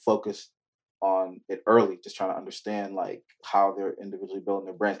really focus on it early, just trying to understand like how they're individually building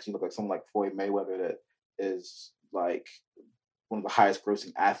their brands. Because you look like someone like Floyd Mayweather that is like one of the highest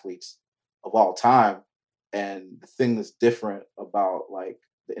grossing athletes of all time. And the thing that's different about like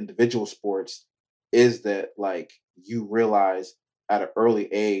the individual sports is that like you realize at an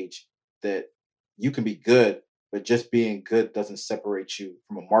early age that you can be good, but just being good doesn't separate you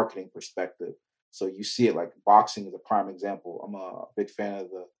from a marketing perspective. So you see it like boxing is a prime example. I'm a big fan of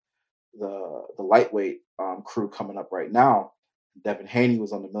the lightweight crew coming up right now. Devin Haney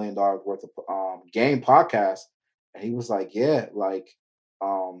was on the $1 Million Worth of Game podcast, and he was like, "Yeah, like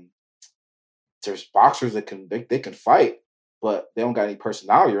there's boxers that they can fight, but they don't got any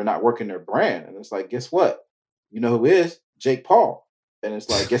personality or not working their brand." And it's like, guess what? You know who is Jake Paul? And it's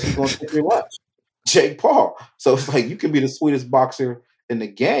like, guess who's going to take your lunch? Jake Paul. So it's like you can be the sweetest boxer in the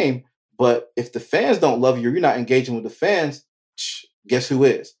game, but if the fans don't love you or you're not engaging with the fans, guess who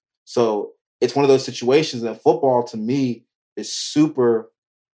is? So it's one of those situations that football to me is super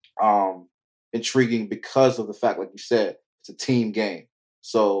intriguing because of the fact, like you said, it's a team game.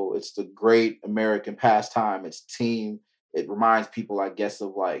 So it's the great American pastime. It's team. It reminds people, I guess,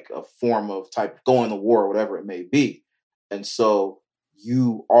 of like a form of type going to war or whatever it may be. And so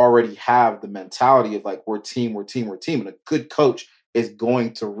you already have the mentality of like, we're team. And a good coach is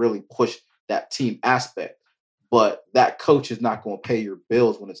going to really push that team aspect. But that coach is not going to pay your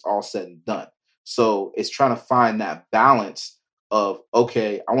bills when it's all said and done. So it's trying to find that balance of,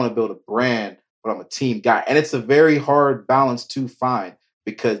 okay, I want to build a brand, but I'm a team guy. And it's a very hard balance to find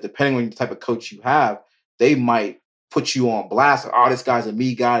because depending on the type of coach you have, they might put you on blast. Oh, this guy's a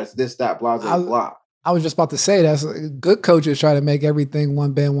me guy. It's this, that, blah, blah, blah. I was just about to say that's good coaches try to make everything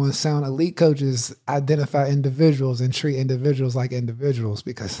one band, one sound. Elite coaches identify individuals and treat individuals like individuals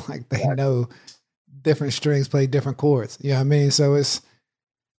because like they know different strings play different chords. You know what I mean? So it's,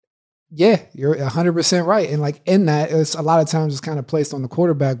 yeah, you're 100% right. And like in that, it's a lot of times it's kind of placed on the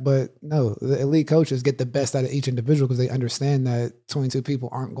quarterback, but no, the elite coaches get the best out of each individual because they understand that 22 people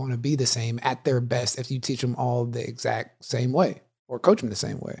aren't going to be the same at their best if you teach them all the exact same way or coach them the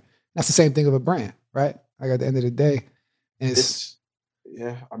same way. That's the same thing of a brand, right? Like at the end of the day, it's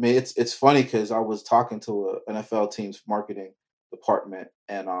I mean, it's funny because I was talking to an NFL team's marketing department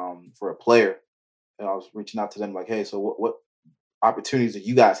and for a player, and I was reaching out to them like, hey, so what opportunities that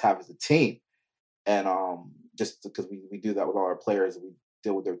you guys have as a team, and just because we do that with all our players, we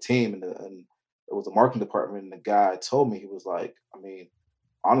deal with their team, and it was a marketing department, and the guy told me, he was like, I mean,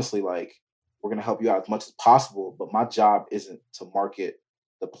 honestly, like we're gonna help you out as much as possible, but my job isn't to market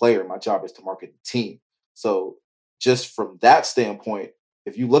the player, my job is to market the team. So just from that standpoint,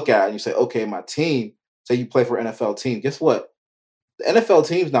 if you look at it and you say, okay, my team, say you play for an NFL team, guess what? The NFL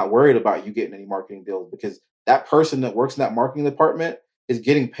team's not worried about you getting any marketing deals because that person that works in that marketing department is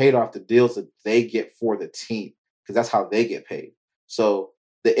getting paid off the deals that they get for the team because that's how they get paid. So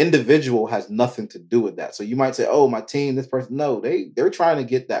the individual has nothing to do with that. So you might say, "Oh, my team, this person." No, they're trying to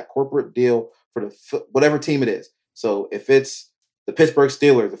get that corporate deal for the whatever team it is. So if it's the Pittsburgh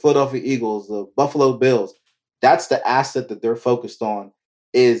Steelers, the Philadelphia Eagles, the Buffalo Bills, that's the asset that they're focused on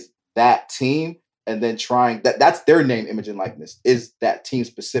is that team and then trying that's their name, image, and likeness is that team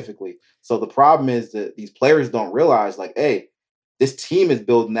specifically. So the problem is that these players don't realize, like, hey, this team is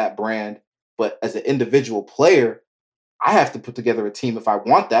building that brand, but as an individual player, I have to put together a team if I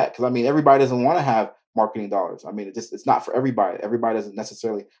want that. Because I mean, everybody doesn't want to have marketing dollars. I mean, it's not for everybody. Everybody doesn't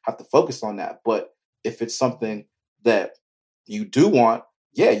necessarily have to focus on that. But if it's something that you do want,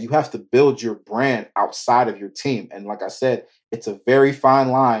 yeah, you have to build your brand outside of your team. And like I said, it's a very fine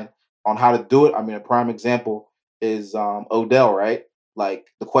line on how to do it. I mean, a prime example is Odell, right?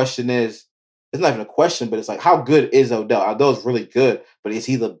 Like the question is, it's not even a question, but it's like, how good is Odell? Odell's really good, but is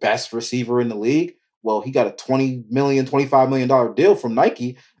he the best receiver in the league? Well, he got a $25 million deal from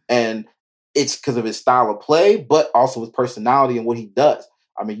Nike, and it's because of his style of play, but also his personality and what he does.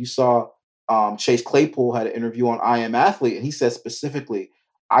 I mean, you saw Chase Claypool had an interview on I Am Athlete, and he said specifically,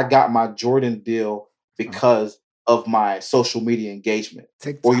 I got my Jordan deal because of my social media engagement.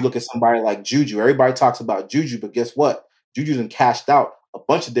 TikTok. Or you look at somebody like Juju. Everybody talks about Juju, but guess what? Juju's been cashed out a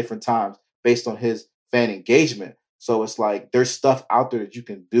bunch of different times based on his fan engagement. So it's like there's stuff out there that you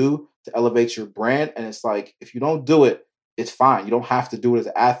can do to elevate your brand. And it's like, if you don't do it, it's fine. You don't have to do it as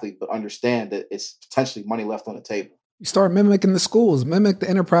an athlete, but understand that it's potentially money left on the table. You start mimicking the schools, mimic the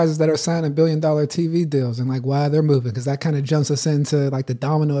enterprises that are signing $1 billion TV deals and like why they're moving. Cause that kind of jumps us into like the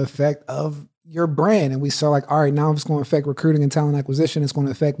domino effect of your brand. And we saw like, all right, now it's going to affect recruiting and talent acquisition. It's going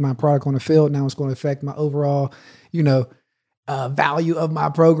to affect my product on the field. Now it's going to affect my overall, value of my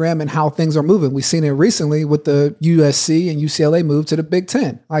program and how things are moving. We've seen it recently with the USC and UCLA move to the Big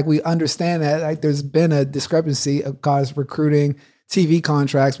Ten. Like we understand that like there's been a discrepancy across recruiting TV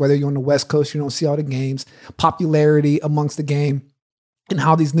contracts, whether you're on the West Coast, you don't see all the games, popularity amongst the game, and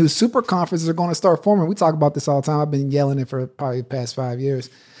how these new super conferences are going to start forming. We talk about this all the time. I've been yelling it for probably the past 5 years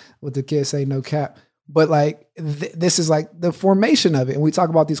with the kids say no cap. But like this is like the formation of it. And we talk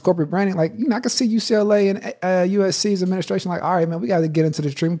about these corporate branding, like, I can see UCLA and USC's administration like, all right, man, we got to get into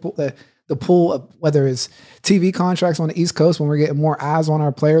the stream pool, the pool of whether it's TV contracts on the East Coast when we're getting more eyes on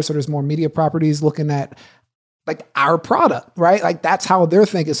our players. So there's more media properties looking at like our product, right? Like that's how they're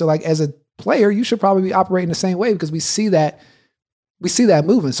thinking. So like as a player, you should probably be operating the same way because we see that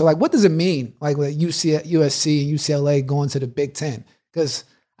moving. So like, what does it mean? Like with USC and UCLA going to the Big Ten? Because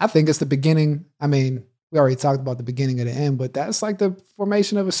I think it's the beginning. I mean, we already talked about the beginning of the end, but that's like the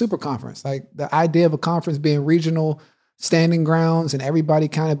formation of a super conference. Like the idea of a conference being regional standing grounds and everybody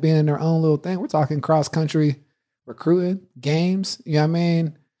kind of being in their own little thing. We're talking cross country recruiting, games. You know what I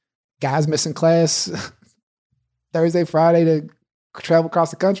mean? Guys missing class Thursday, Friday to travel across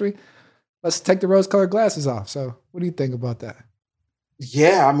the country. Let's take the rose-colored glasses off. So what do you think about that?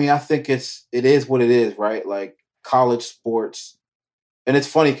 Yeah, I mean, I think it is what it is, right? Like college sports. And it's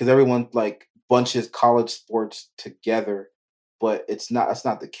funny because everyone like bunches college sports together, but that's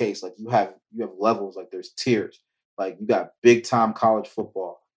not the case. Like you have levels, like there's tiers. Like you got big time college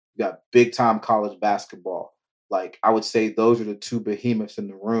football, you got big time college basketball. Like I would say those are the two behemoths in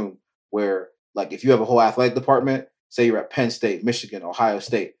the room where like if you have a whole athletic department, say you're at Penn State, Michigan, Ohio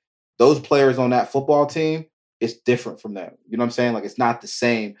State. Those players on that football team, it's different from them. You know what I'm saying? Like, it's not the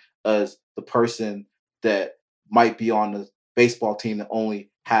same as the person that might be on the baseball team that only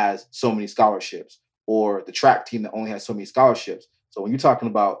has so many scholarships, or the track team that only has so many scholarships. So when you're talking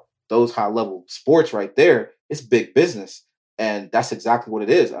about those high level sports right there, it's big business. And that's exactly what it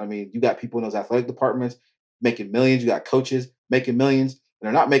is. I mean, you got people in those athletic departments making millions. You got coaches making millions. And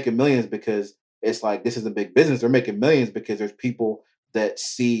they're not making millions because it's like this is a big business. They're making millions because there's people that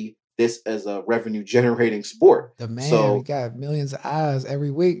see this as a revenue generating sport. We got millions of eyes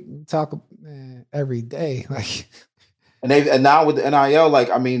every week. We talk every day. Like, and now with the NIL,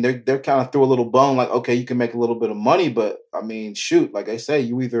 like, I mean, they're kind of threw a little bone, like, okay, you can make a little bit of money, but I mean, shoot, like I say,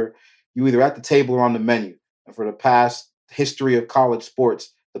 you either at the table or on the menu. And for the past history of college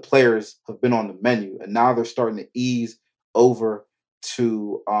sports, the players have been on the menu, and now they're starting to ease over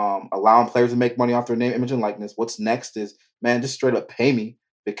to allowing players to make money off their name, image, and likeness. What's next is, man, just straight up pay me,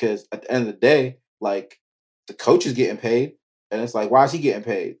 because at the end of the day, like, the coach is getting paid, and it's like, why is he getting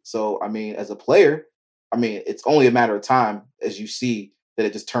paid? So, I mean, as a player, I mean, it's only a matter of time as you see that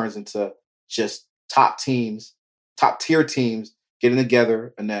it just turns into just top tier teams getting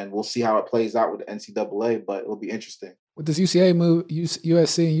together, and then we'll see how it plays out with the NCAA, but it'll be interesting. With this UCLA move,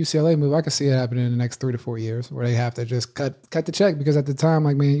 USC and UCLA move, I can see it happening in the next 3 to 4 years, where they have to just cut the check, because at the time,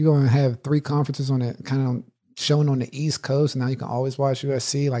 like, man, you're going to have 3 conferences on it, kind of showing on the East Coast. And now you can always watch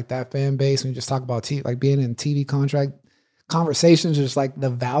USC, like that fan base. When you just talk about like being in TV contract conversations, just like the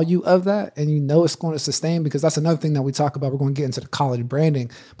value of that, and it's going to sustain, because that's another thing that we talk about. We're going to get into the college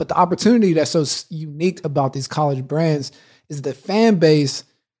branding, but the opportunity that's so unique about these college brands is the fan base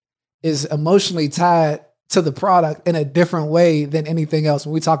is emotionally tied to the product in a different way than anything else.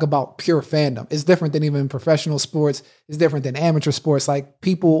 When we talk about pure fandom, it's different than even professional sports. It's different than amateur sports. Like,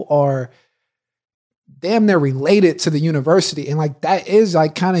 people are damn near related to the university. And like, that is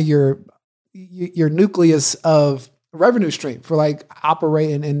like kind of your nucleus of revenue stream for like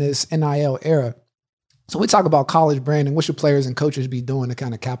operating in this NIL era. So we talk about college branding. What should players and coaches be doing to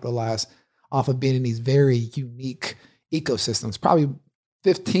kind of capitalize off of being in these very unique ecosystems? Probably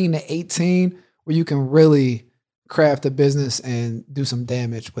 15 to 18, where you can really craft a business and do some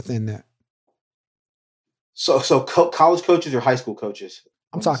damage within that. So college coaches or high school coaches?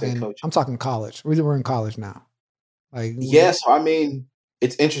 I'm talking college. We're in college now. Like, yes, I mean,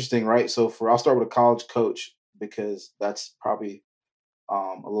 it's interesting, right? So I'll start with a college coach, because that's probably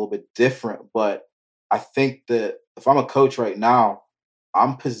a little bit different. But I think that if I'm a coach right now,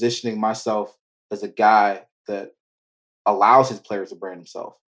 I'm positioning myself as a guy that allows his players to brand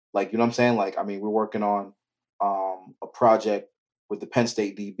himself. Like, you know what I'm saying? Like, I mean, we're working on a project with the Penn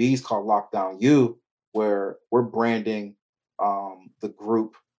State DBs called Lockdown U, where we're branding the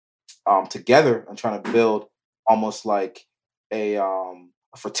group together and trying to build almost like a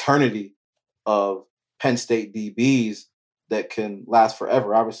fraternity of Penn State DBs that can last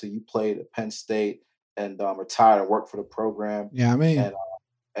forever. Obviously, you played at Penn State and retired and worked for the program. Yeah, I mean,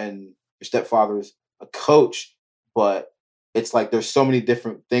 and your stepfather is a coach, but it's like there's so many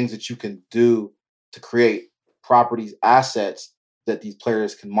different things that you can do to create properties, assets that these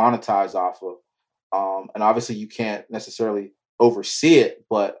players can monetize off of. And obviously, you can't necessarily oversee it,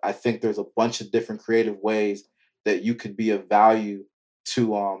 but I think there's a bunch of different creative ways that you could be of value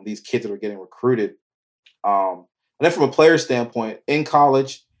to these kids that are getting recruited. And then from a player standpoint, in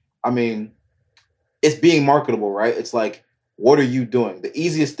college, I mean, it's being marketable, right? It's like, what are you doing? The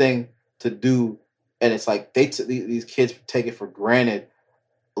easiest thing to do, and it's like these kids take it for granted,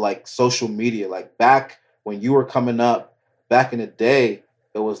 like social media. Like, back when you were coming up, back in the day,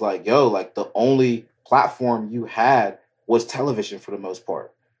 it was like, yo, like the only platform you had was television for the most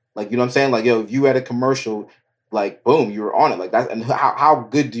part. Like, you know what I'm saying? Like, yo, if you had a commercial, like, boom, you were on it. Like that. And how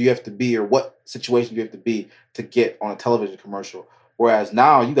good do you have to be, or what situation do you have to be to get on a television commercial? Whereas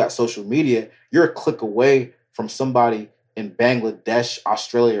now you got social media, you're a click away from somebody in Bangladesh,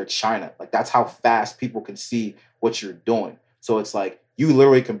 Australia, or China. Like, that's how fast people can see what you're doing. So it's like, you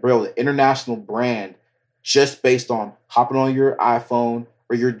literally can build an international brand just based on hopping on your iPhone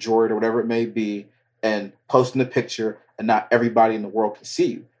or your Droid or whatever it may be and posting a picture, and not everybody in the world can see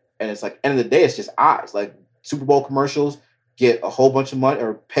you. And it's like, end of the day, it's just eyes. Like, Super Bowl commercials get a whole bunch of money,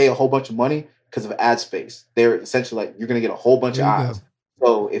 or pay a whole bunch of money because of ad space. They're essentially like, you're going to get a whole bunch of eyes.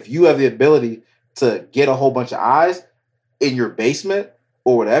 So if you have the ability to get a whole bunch of eyes in your basement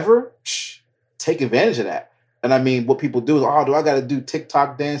or whatever, take advantage of that. And I mean, what people do is, oh, do I got to do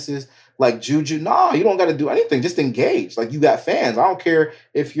TikTok dances like Juju? No, you don't got to do anything. Just engage. Like, you got fans. I don't care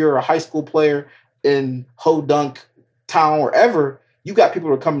if you're a high school player in Ho Dunk Town, wherever. You got people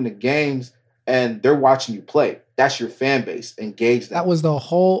who are coming to games and they're watching you play. That's your fan base. Engage them. That was the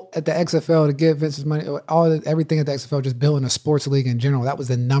whole at the XFL to get Vince's money. Everything at the XFL, just building a sports league in general. That was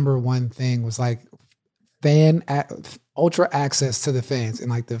the number one thing, was like ultra access to the fans and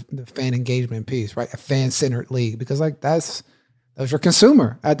like the fan engagement piece, right? A fan centered league, because like that was your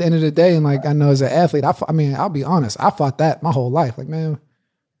consumer at the end of the day. And like, I know as an athlete, I mean, I'll be honest, I fought that my whole life. Like, man,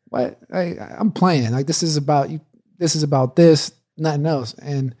 what? I'm playing. Like, this is about you. This is about this, nothing else.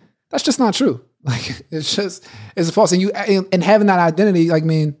 And that's just not true. Like, it's false. And having that identity, like,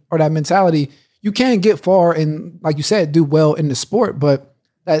 or that mentality, you can get far and, like you said, do well in the sport, but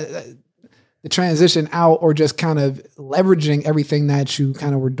the transition out, or just kind of leveraging everything that you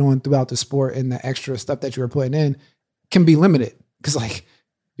kind of were doing throughout the sport and the extra stuff that you were putting in, can be limited, because like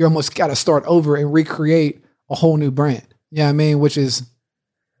you almost got to start over and recreate a whole new brand. Yeah, I mean,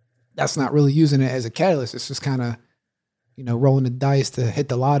 that's not really using it as a catalyst. It's just kind of, rolling the dice to hit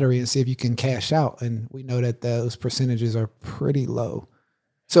the lottery and see if you can cash out. And we know that those percentages are pretty low.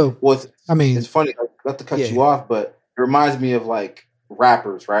 So, it's funny, not to cut you off, but it reminds me of like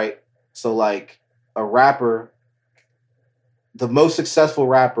rappers, right? So like a rapper, the most successful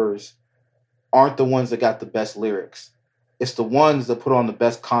rappers aren't the ones that got the best lyrics. It's the ones that put on the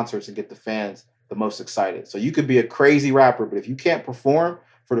best concerts and get the fans the most excited. So you could be a crazy rapper, but if you can't perform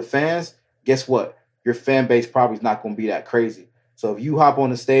for the fans, guess what? Your fan base probably is not going to be that crazy. So if you hop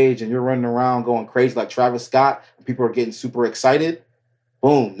on the stage and you're running around going crazy like Travis Scott, and people are getting super excited,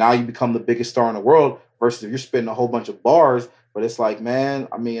 boom, now you become the biggest star in the world, versus if you're spitting a whole bunch of bars, but it's like, man,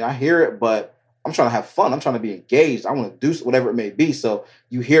 I mean, I hear it, but I'm trying to have fun. I'm trying to be engaged. I want to do whatever it may be. So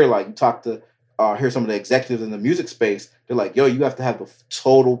you hear, like, you talk to, hear some of the executives in the music space. They're like, yo, you have to have the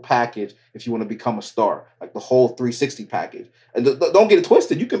total package if you want to become a star, like the whole 360 package. And don't get it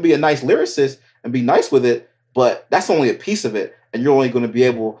twisted. You can be a nice lyricist and be nice with it, but that's only a piece of it. And you're only going to be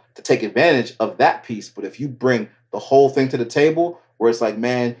able to take advantage of that piece. But if you bring the whole thing to the table, where it's like,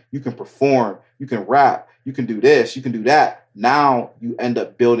 man, you can perform, you can rap, you can do this, you can do that. Now you end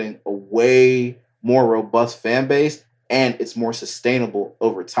up building a way more robust fan base, and it's more sustainable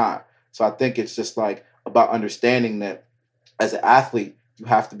over time. So I think it's just like about understanding that as an athlete, you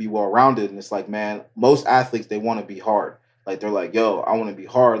have to be well-rounded. And it's like, man, most athletes, they want to be hard. Like, they're like, yo, I want to be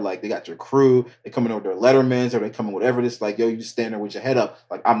hard. Like, they got your crew, they come in with their Lettermans, or they come in whatever. It's like, yo, you just stand there with your head up.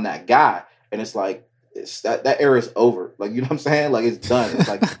 Like, I'm that guy. And it's like, it's that era is over. Like, you know what I'm saying? Like, it's done. It's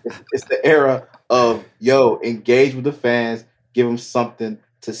like, it's the era of, yo, engage with the fans, give them something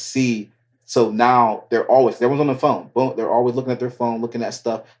to see. So now everyone's on the phone. Boom, they're always looking at their phone, looking at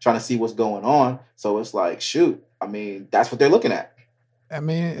stuff, trying to see what's going on. So it's like, shoot, I mean, that's what they're looking at. I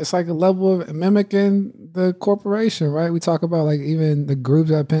mean, it's like a level of mimicking the corporation, right? We talk about like even the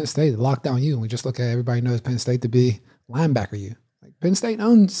groups at Penn State, Lockdown U. We just look at, everybody knows Penn State to be linebacker U. Like, Penn State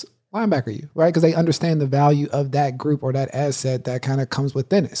owns linebacker U, right? Because they understand the value of that group or that asset that kind of comes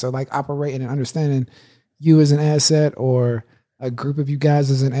within it. So like operating and understanding you as an asset, or a group of you guys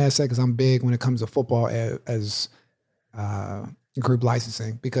as an asset, because I'm big when it comes to football as group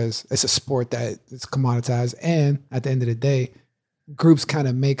licensing, because it's a sport that it's commoditized. And at the end of the day, groups kind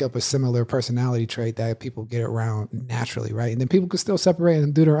of make up a similar personality trait that people get around naturally, right? And then people can still separate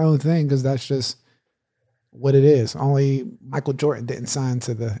and do their own thing, because that's just what it is. Only Michael Jordan didn't sign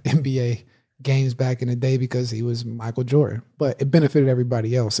to the NBA games back in the day because he was Michael Jordan, but it benefited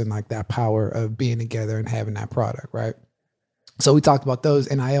everybody else, and like that power of being together and having that product, right? So we talked about those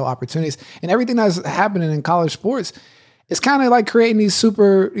NIL opportunities and everything that's happening in college sports. It's kind of like creating these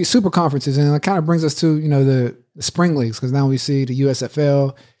super conferences, and it kind of brings us to, the spring leagues, because now we see the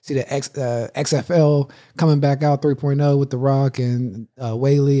USFL, see the XFL coming back out 3.0 with The Rock and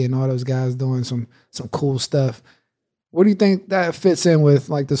Whaley and all those guys doing some cool stuff. What do you think that fits in with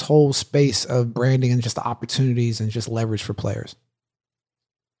like this whole space of branding and just the opportunities and just leverage for players?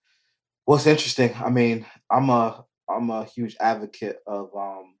 Well, it's interesting. I mean, I'm a huge advocate of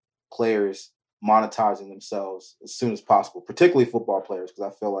players monetizing themselves as soon as possible, particularly football players,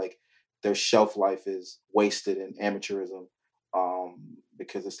 because I feel like their shelf life is wasted in amateurism.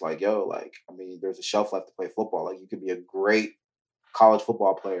 Because it's like, yo, like, I mean, there's a shelf life to play football. Like, you could be a great college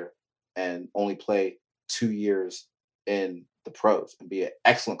football player and only play 2 years in the pros and be an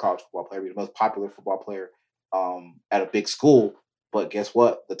excellent college football player, be the most popular football player at a big school. But guess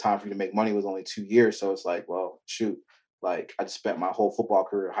what? The time for you to make money was only 2 years. So it's like, well, shoot, like, I just spent my whole football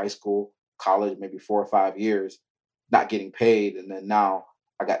career, high school, college, maybe 4 or 5 years not getting paid. And then now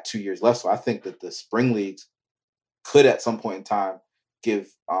I got 2 years left. So I think that the spring leagues could at some point in time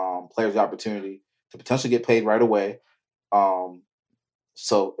give players the opportunity to potentially get paid right away.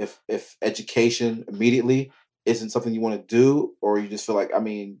 So if education immediately, isn't something you want to do, or you just feel like, I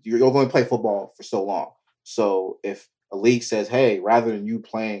mean, you're going to play football for so long. So if a league says, hey, rather than you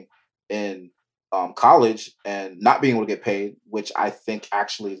playing in college and not being able to get paid, which I think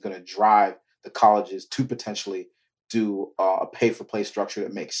actually is going to drive the colleges to potentially do a pay for play structure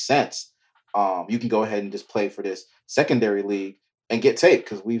that makes sense. You can go ahead and just play for this secondary league and get tape,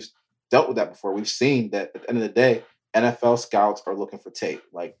 because we've dealt with that before. We've seen that at the end of the day, NFL scouts are looking for tape.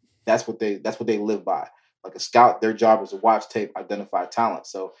 Like that's what they live by. Like a scout, their job is to watch tape, identify talent.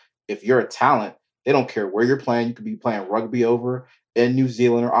 So if you're a talent, they don't care where you're playing. You could be playing rugby over in New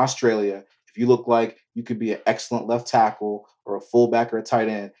Zealand or Australia. If you look like you could be an excellent left tackle or a fullback or a tight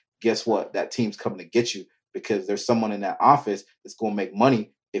end, guess what? That team's coming to get you, because there's someone in that office that's going to make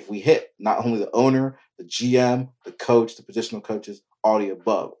money if we hit. Not only the owner, the GM, the coach, the positional coaches, all the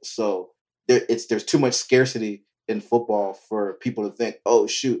above. So there's too much scarcity in football for people to think, oh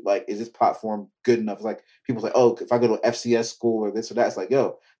shoot, like, is this platform good enough? It's like people say, oh, if I go to an FCS school or this or that, it's like,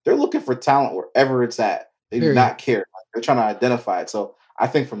 yo, they're looking for talent wherever it's at. They do not care. Like, they're trying to identify it. So I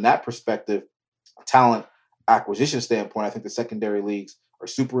think from that perspective, talent acquisition standpoint, I think the secondary leagues are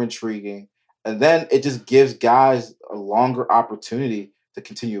super intriguing. And then it just gives guys a longer opportunity to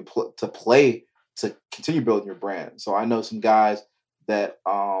continue to play, to continue building your brand. So I know some guys that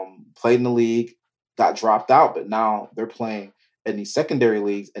played in the league, got dropped out, but now they're playing in these secondary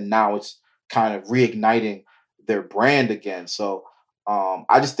leagues, and now it's kind of reigniting their brand again. So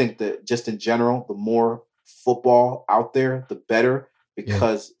I just think that just in general, the more football out there, the better,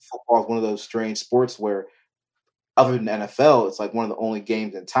 because football is one of those strange sports where, other than NFL, it's like one of the only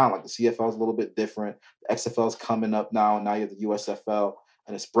games in town. Like the CFL is a little bit different. The XFL is coming up now, and now you have the USFL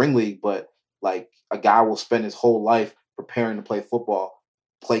and the Spring League. But like a guy will spend his whole life preparing to play football,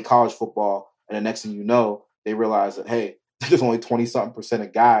 play college football, and the next thing you know, they realize that, hey, there's only 20-something%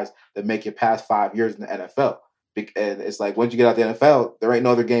 of guys that make it past 5 years in the NFL. And it's like, once you get out the NFL, there ain't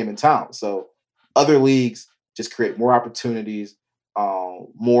no other game in town. So other leagues just create more opportunities,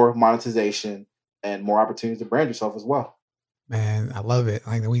 more monetization, and more opportunities to brand yourself as well. Man, I love it.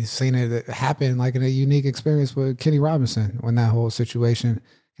 Like we've seen it happen, like in a unique experience with Kenny Robinson when that whole situation.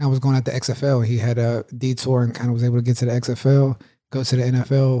 I was going at the XFL. He had a detour and kind of was able to get to the XFL, go to the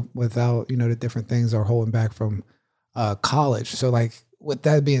NFL without, the different things are holding back from college. So like with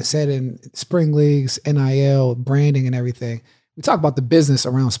that being said, in spring leagues, NIL, branding and everything, we talk about the business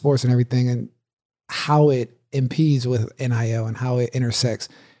around sports and everything and how it impedes with NIL and how it intersects.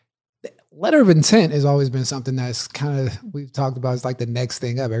 Letter of intent has always been something that's kind of, we've talked about, it's like the next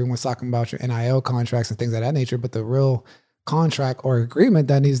thing up. Everyone's talking about your NIL contracts and things of that nature, but the real contract or agreement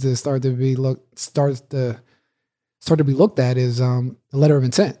that needs to start to be looked at is the letter of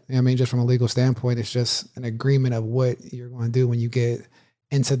intent. I mean, just from a legal standpoint, it's just an agreement of what you're going to do when you get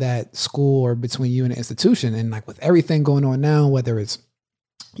into that school or between you and the institution. And like with everything going on now, whether it's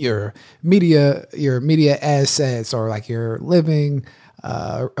your media assets or like your living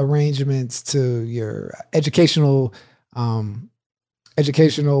arrangements to your educational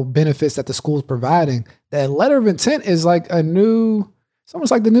benefits that the school's providing, that letter of intent is like it's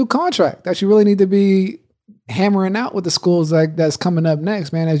almost like the new contract that you really need to be hammering out with the schools, like that's coming up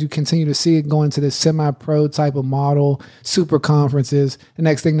next, man, as you continue to see it going to this semi-pro type of model, super conferences. The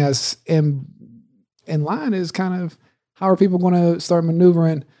next thing that's in line is kind of how are people going to start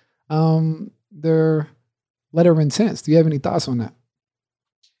maneuvering their letter of intents. Do you have any thoughts on that?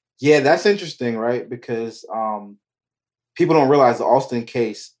 Yeah, that's interesting, right? Because people don't realize the Alston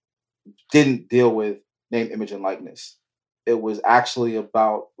case didn't deal with name, image, and likeness. It was actually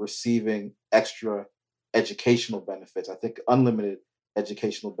about receiving extra educational benefits. I think unlimited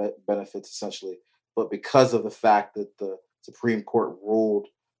educational benefits, essentially. But because of the fact that the Supreme Court ruled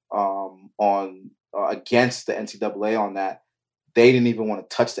against the NCAA on that, they didn't even want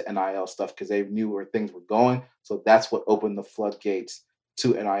to touch the NIL stuff because they knew where things were going. So that's what opened the floodgates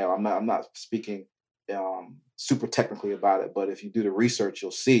to NIL. I'm not speaking super technically about it, but if you do the research,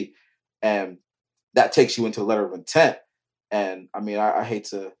 you'll see, and that takes you into the letter of intent. And I mean, I hate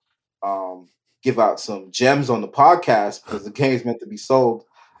to give out some gems on the podcast because the game is meant to be sold,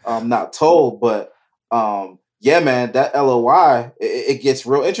 not told. But yeah, man, that LOI, it gets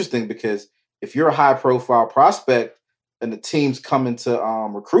real interesting because if you're a high profile prospect and the team's coming to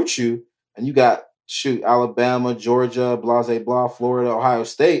recruit you, and you got Alabama, Georgia, blah, blah, blah, Florida, Ohio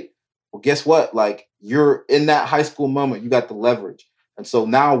State. Well, guess what? Like, you're in that high school moment, you got the leverage. And so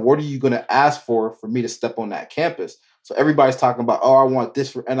now what are you going to ask for me to step on that campus? So everybody's talking about, oh, I want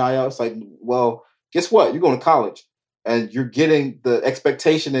this for NIL. It's like, well, guess what? You're going to college and you're getting, the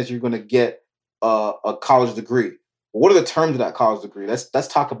expectation is you're going to get a college degree. Well, what are the terms of that college degree? Let's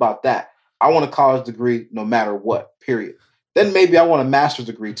talk about that. I want a college degree no matter what, period. Then maybe I want a master's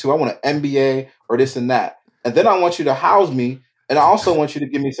degree too. I want an MBA or this and that. And then I want you to house me. And I also want you to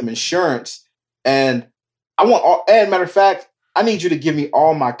give me some insurance. And matter of fact, I need you to give me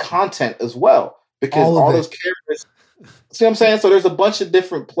all my content as well. Because all those cameras, see what I'm saying? So there's a bunch of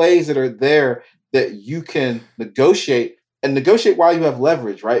different plays that are there that you can negotiate while you have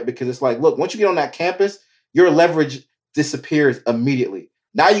leverage, right? Because it's like, look, once you get on that campus, your leverage disappears immediately.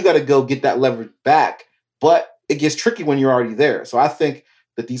 Now you got to go get that leverage back, but it gets tricky when you're already there. So I think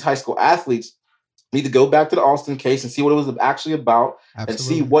that these high school athletes need to go back to the Alston case and see what it was actually about. Absolutely. And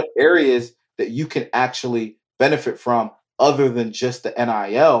see what areas that you can actually benefit from other than just the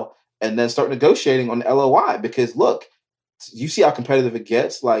NIL, and then start negotiating on the LOI. Because look, you see how competitive it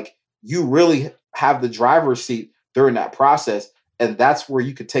gets. Like, you really have the driver's seat during that process. And that's where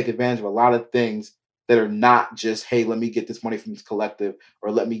you could take advantage of a lot of things that are not just, hey, let me get this money from this collective,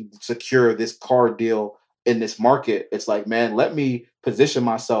 or let me secure this car deal in this market. It's like, man, let me position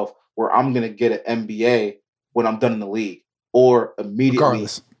myself where I'm going to get an MBA when I'm done in the league, or immediately.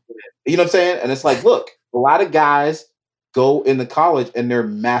 Regardless. You know what I'm saying? And it's like, look, a lot of guys go into college and they're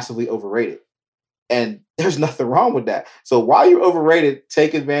massively overrated. And there's nothing wrong with that. So while you're overrated,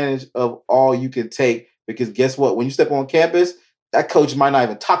 take advantage of all you can take, because guess what? When you step on campus, that coach might not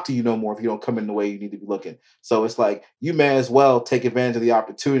even talk to you no more if you don't come in the way you need to be looking. So it's like, you may as well take advantage of the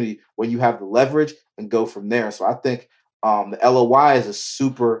opportunity when you have the leverage and go from there. So I think the LOI is a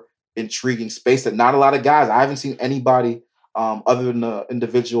super intriguing space that not a lot of guys, I haven't seen anybody other than the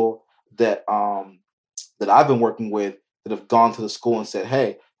individual that I've been working with that have gone to the school and said,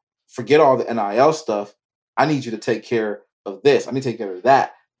 hey, forget all the NIL stuff. I need you to take care of this. I need to take care of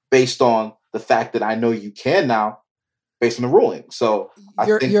that, based on the fact that I know you can now, based on the ruling. So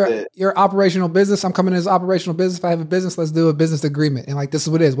your operational business, I'm coming in as operational business. If I have a business, let's do a business agreement. And like, this is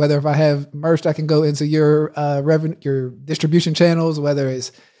what it is. Whether if I have merch that can go into your revenue, your distribution channels, whether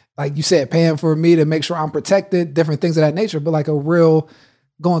it's, like you said, paying for me to make sure I'm protected, different things of that nature, but like a real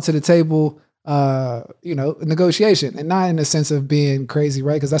going to the table, negotiation, and not in the sense of being crazy,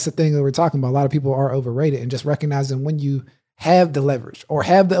 right? Because that's the thing that we're talking about. A lot of people are overrated, and just recognizing when you have the leverage, or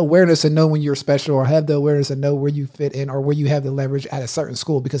have the awareness to know when you're special, or have the awareness to know where you fit in, or where you have the leverage at a certain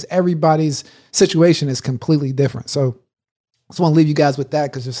school, because everybody's situation is completely different. So I just want to leave you guys with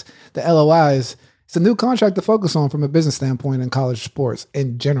that, because just the LOI is, it's a new contract to focus on from a business standpoint in college sports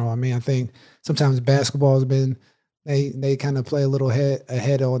in general. I mean, I think sometimes basketball has been, they kind of play a little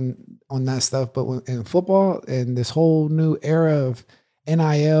ahead on that stuff. But in football and this whole new era of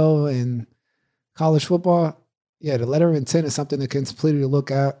NIL and college football, yeah, the letter of intent is something to completely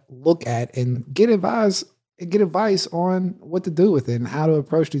look at and get advice on what to do with it and how to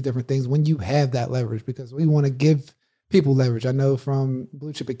approach these different things when you have that leverage, because we want to give people leverage. I know from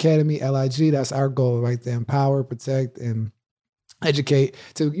Blue Chip Academy, LIG, that's our goal, right? To empower, protect, and educate,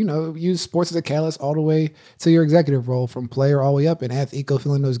 to, use sports as a catalyst all the way to your executive role, from player all the way up, and Ath-ECO,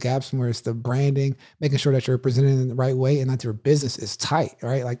 filling those gaps where it's the branding, making sure that you're presented in the right way and that your business is tight,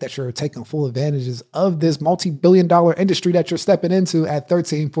 right? Like that you're taking full advantages of this multi-billion-dollar industry that you're stepping into at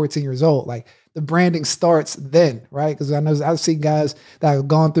 13, 14 years old. Like, the branding starts then, right? Because I know I've seen guys that have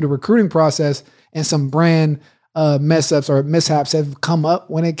gone through the recruiting process and some brand mess ups or mishaps have come up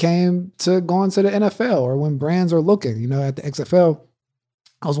when it came to going to the NFL, or when brands are looking, at the XFL.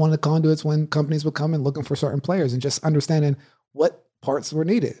 I was one of the conduits when companies would come and looking for certain players, and just understanding what parts were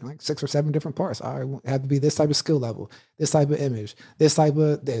needed, like 6 or 7 different parts. I have to be this type of skill level, this type of image, this type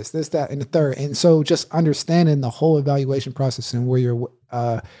of this, that, and the third. And so just understanding the whole evaluation process and where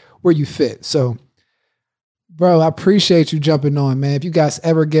you fit. So, bro, I appreciate you jumping on, man. If you guys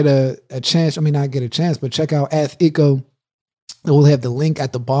ever get a chance, not get a chance, but check out Ath-ECO. We'll have the link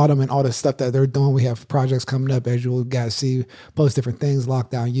at the bottom and all the stuff that they're doing. We have projects coming up, as you guys see, post different things,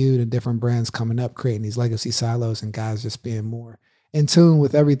 Lockdown U, and different brands coming up, creating these legacy silos, and guys just being more in tune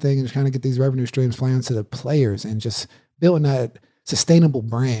with everything and trying to get these revenue streams flying to the players and just building that sustainable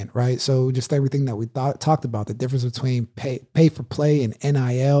brand, right? So just everything that we talked about, the difference between pay for play and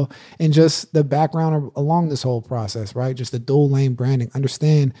NIL, and just the background along this whole process, right? Just the dual lane branding.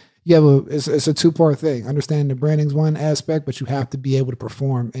 Understand it's a 2-part thing. Understand the branding's one aspect, but you have to be able to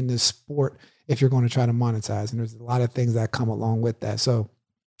perform in this sport if you're going to try to monetize. And there's a lot of things that come along with that. So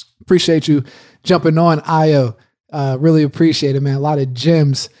appreciate you jumping on, Ayo. Really appreciate it, man. A lot of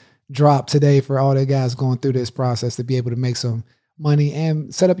gems dropped today for all the guys going through this process to be able to make some money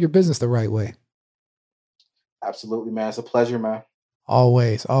and set up your business the right way. Absolutely, man. It's a pleasure, man.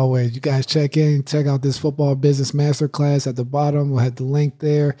 Always. You guys check out this football business masterclass at the bottom. We'll have the link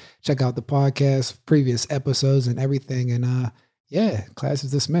there. Check out the podcast, previous episodes and everything. And Yeah, class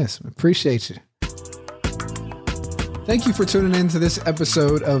is dismissed. Appreciate you. Thank you for tuning in to this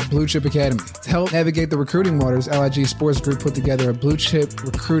episode of Blue Chip Academy. To help navigate the recruiting waters, LIG Sports Group put together a Blue Chip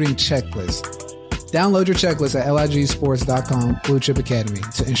recruiting checklist. Download your checklist at ligsports.com Blue Chip Academy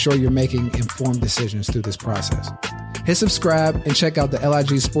to ensure you're making informed decisions through this process. Hit subscribe and check out the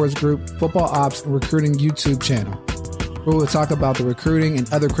LIG Sports Group Football Ops and Recruiting YouTube channel, where we'll talk about the recruiting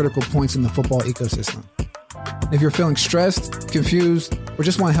and other critical points in the football ecosystem. If you're feeling stressed, confused, or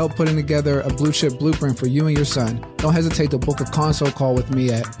just want help putting together a blue chip blueprint for you and your son, don't hesitate to book a consult call with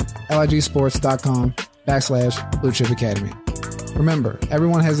me at ligsports.com /Blue Chip Academy. Remember,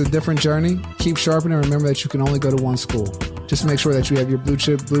 everyone has a different journey. Keep sharpening and remember that you can only go to one school. Just make sure that you have your blue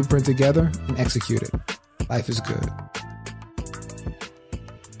chip blueprint together and execute it. Life is good.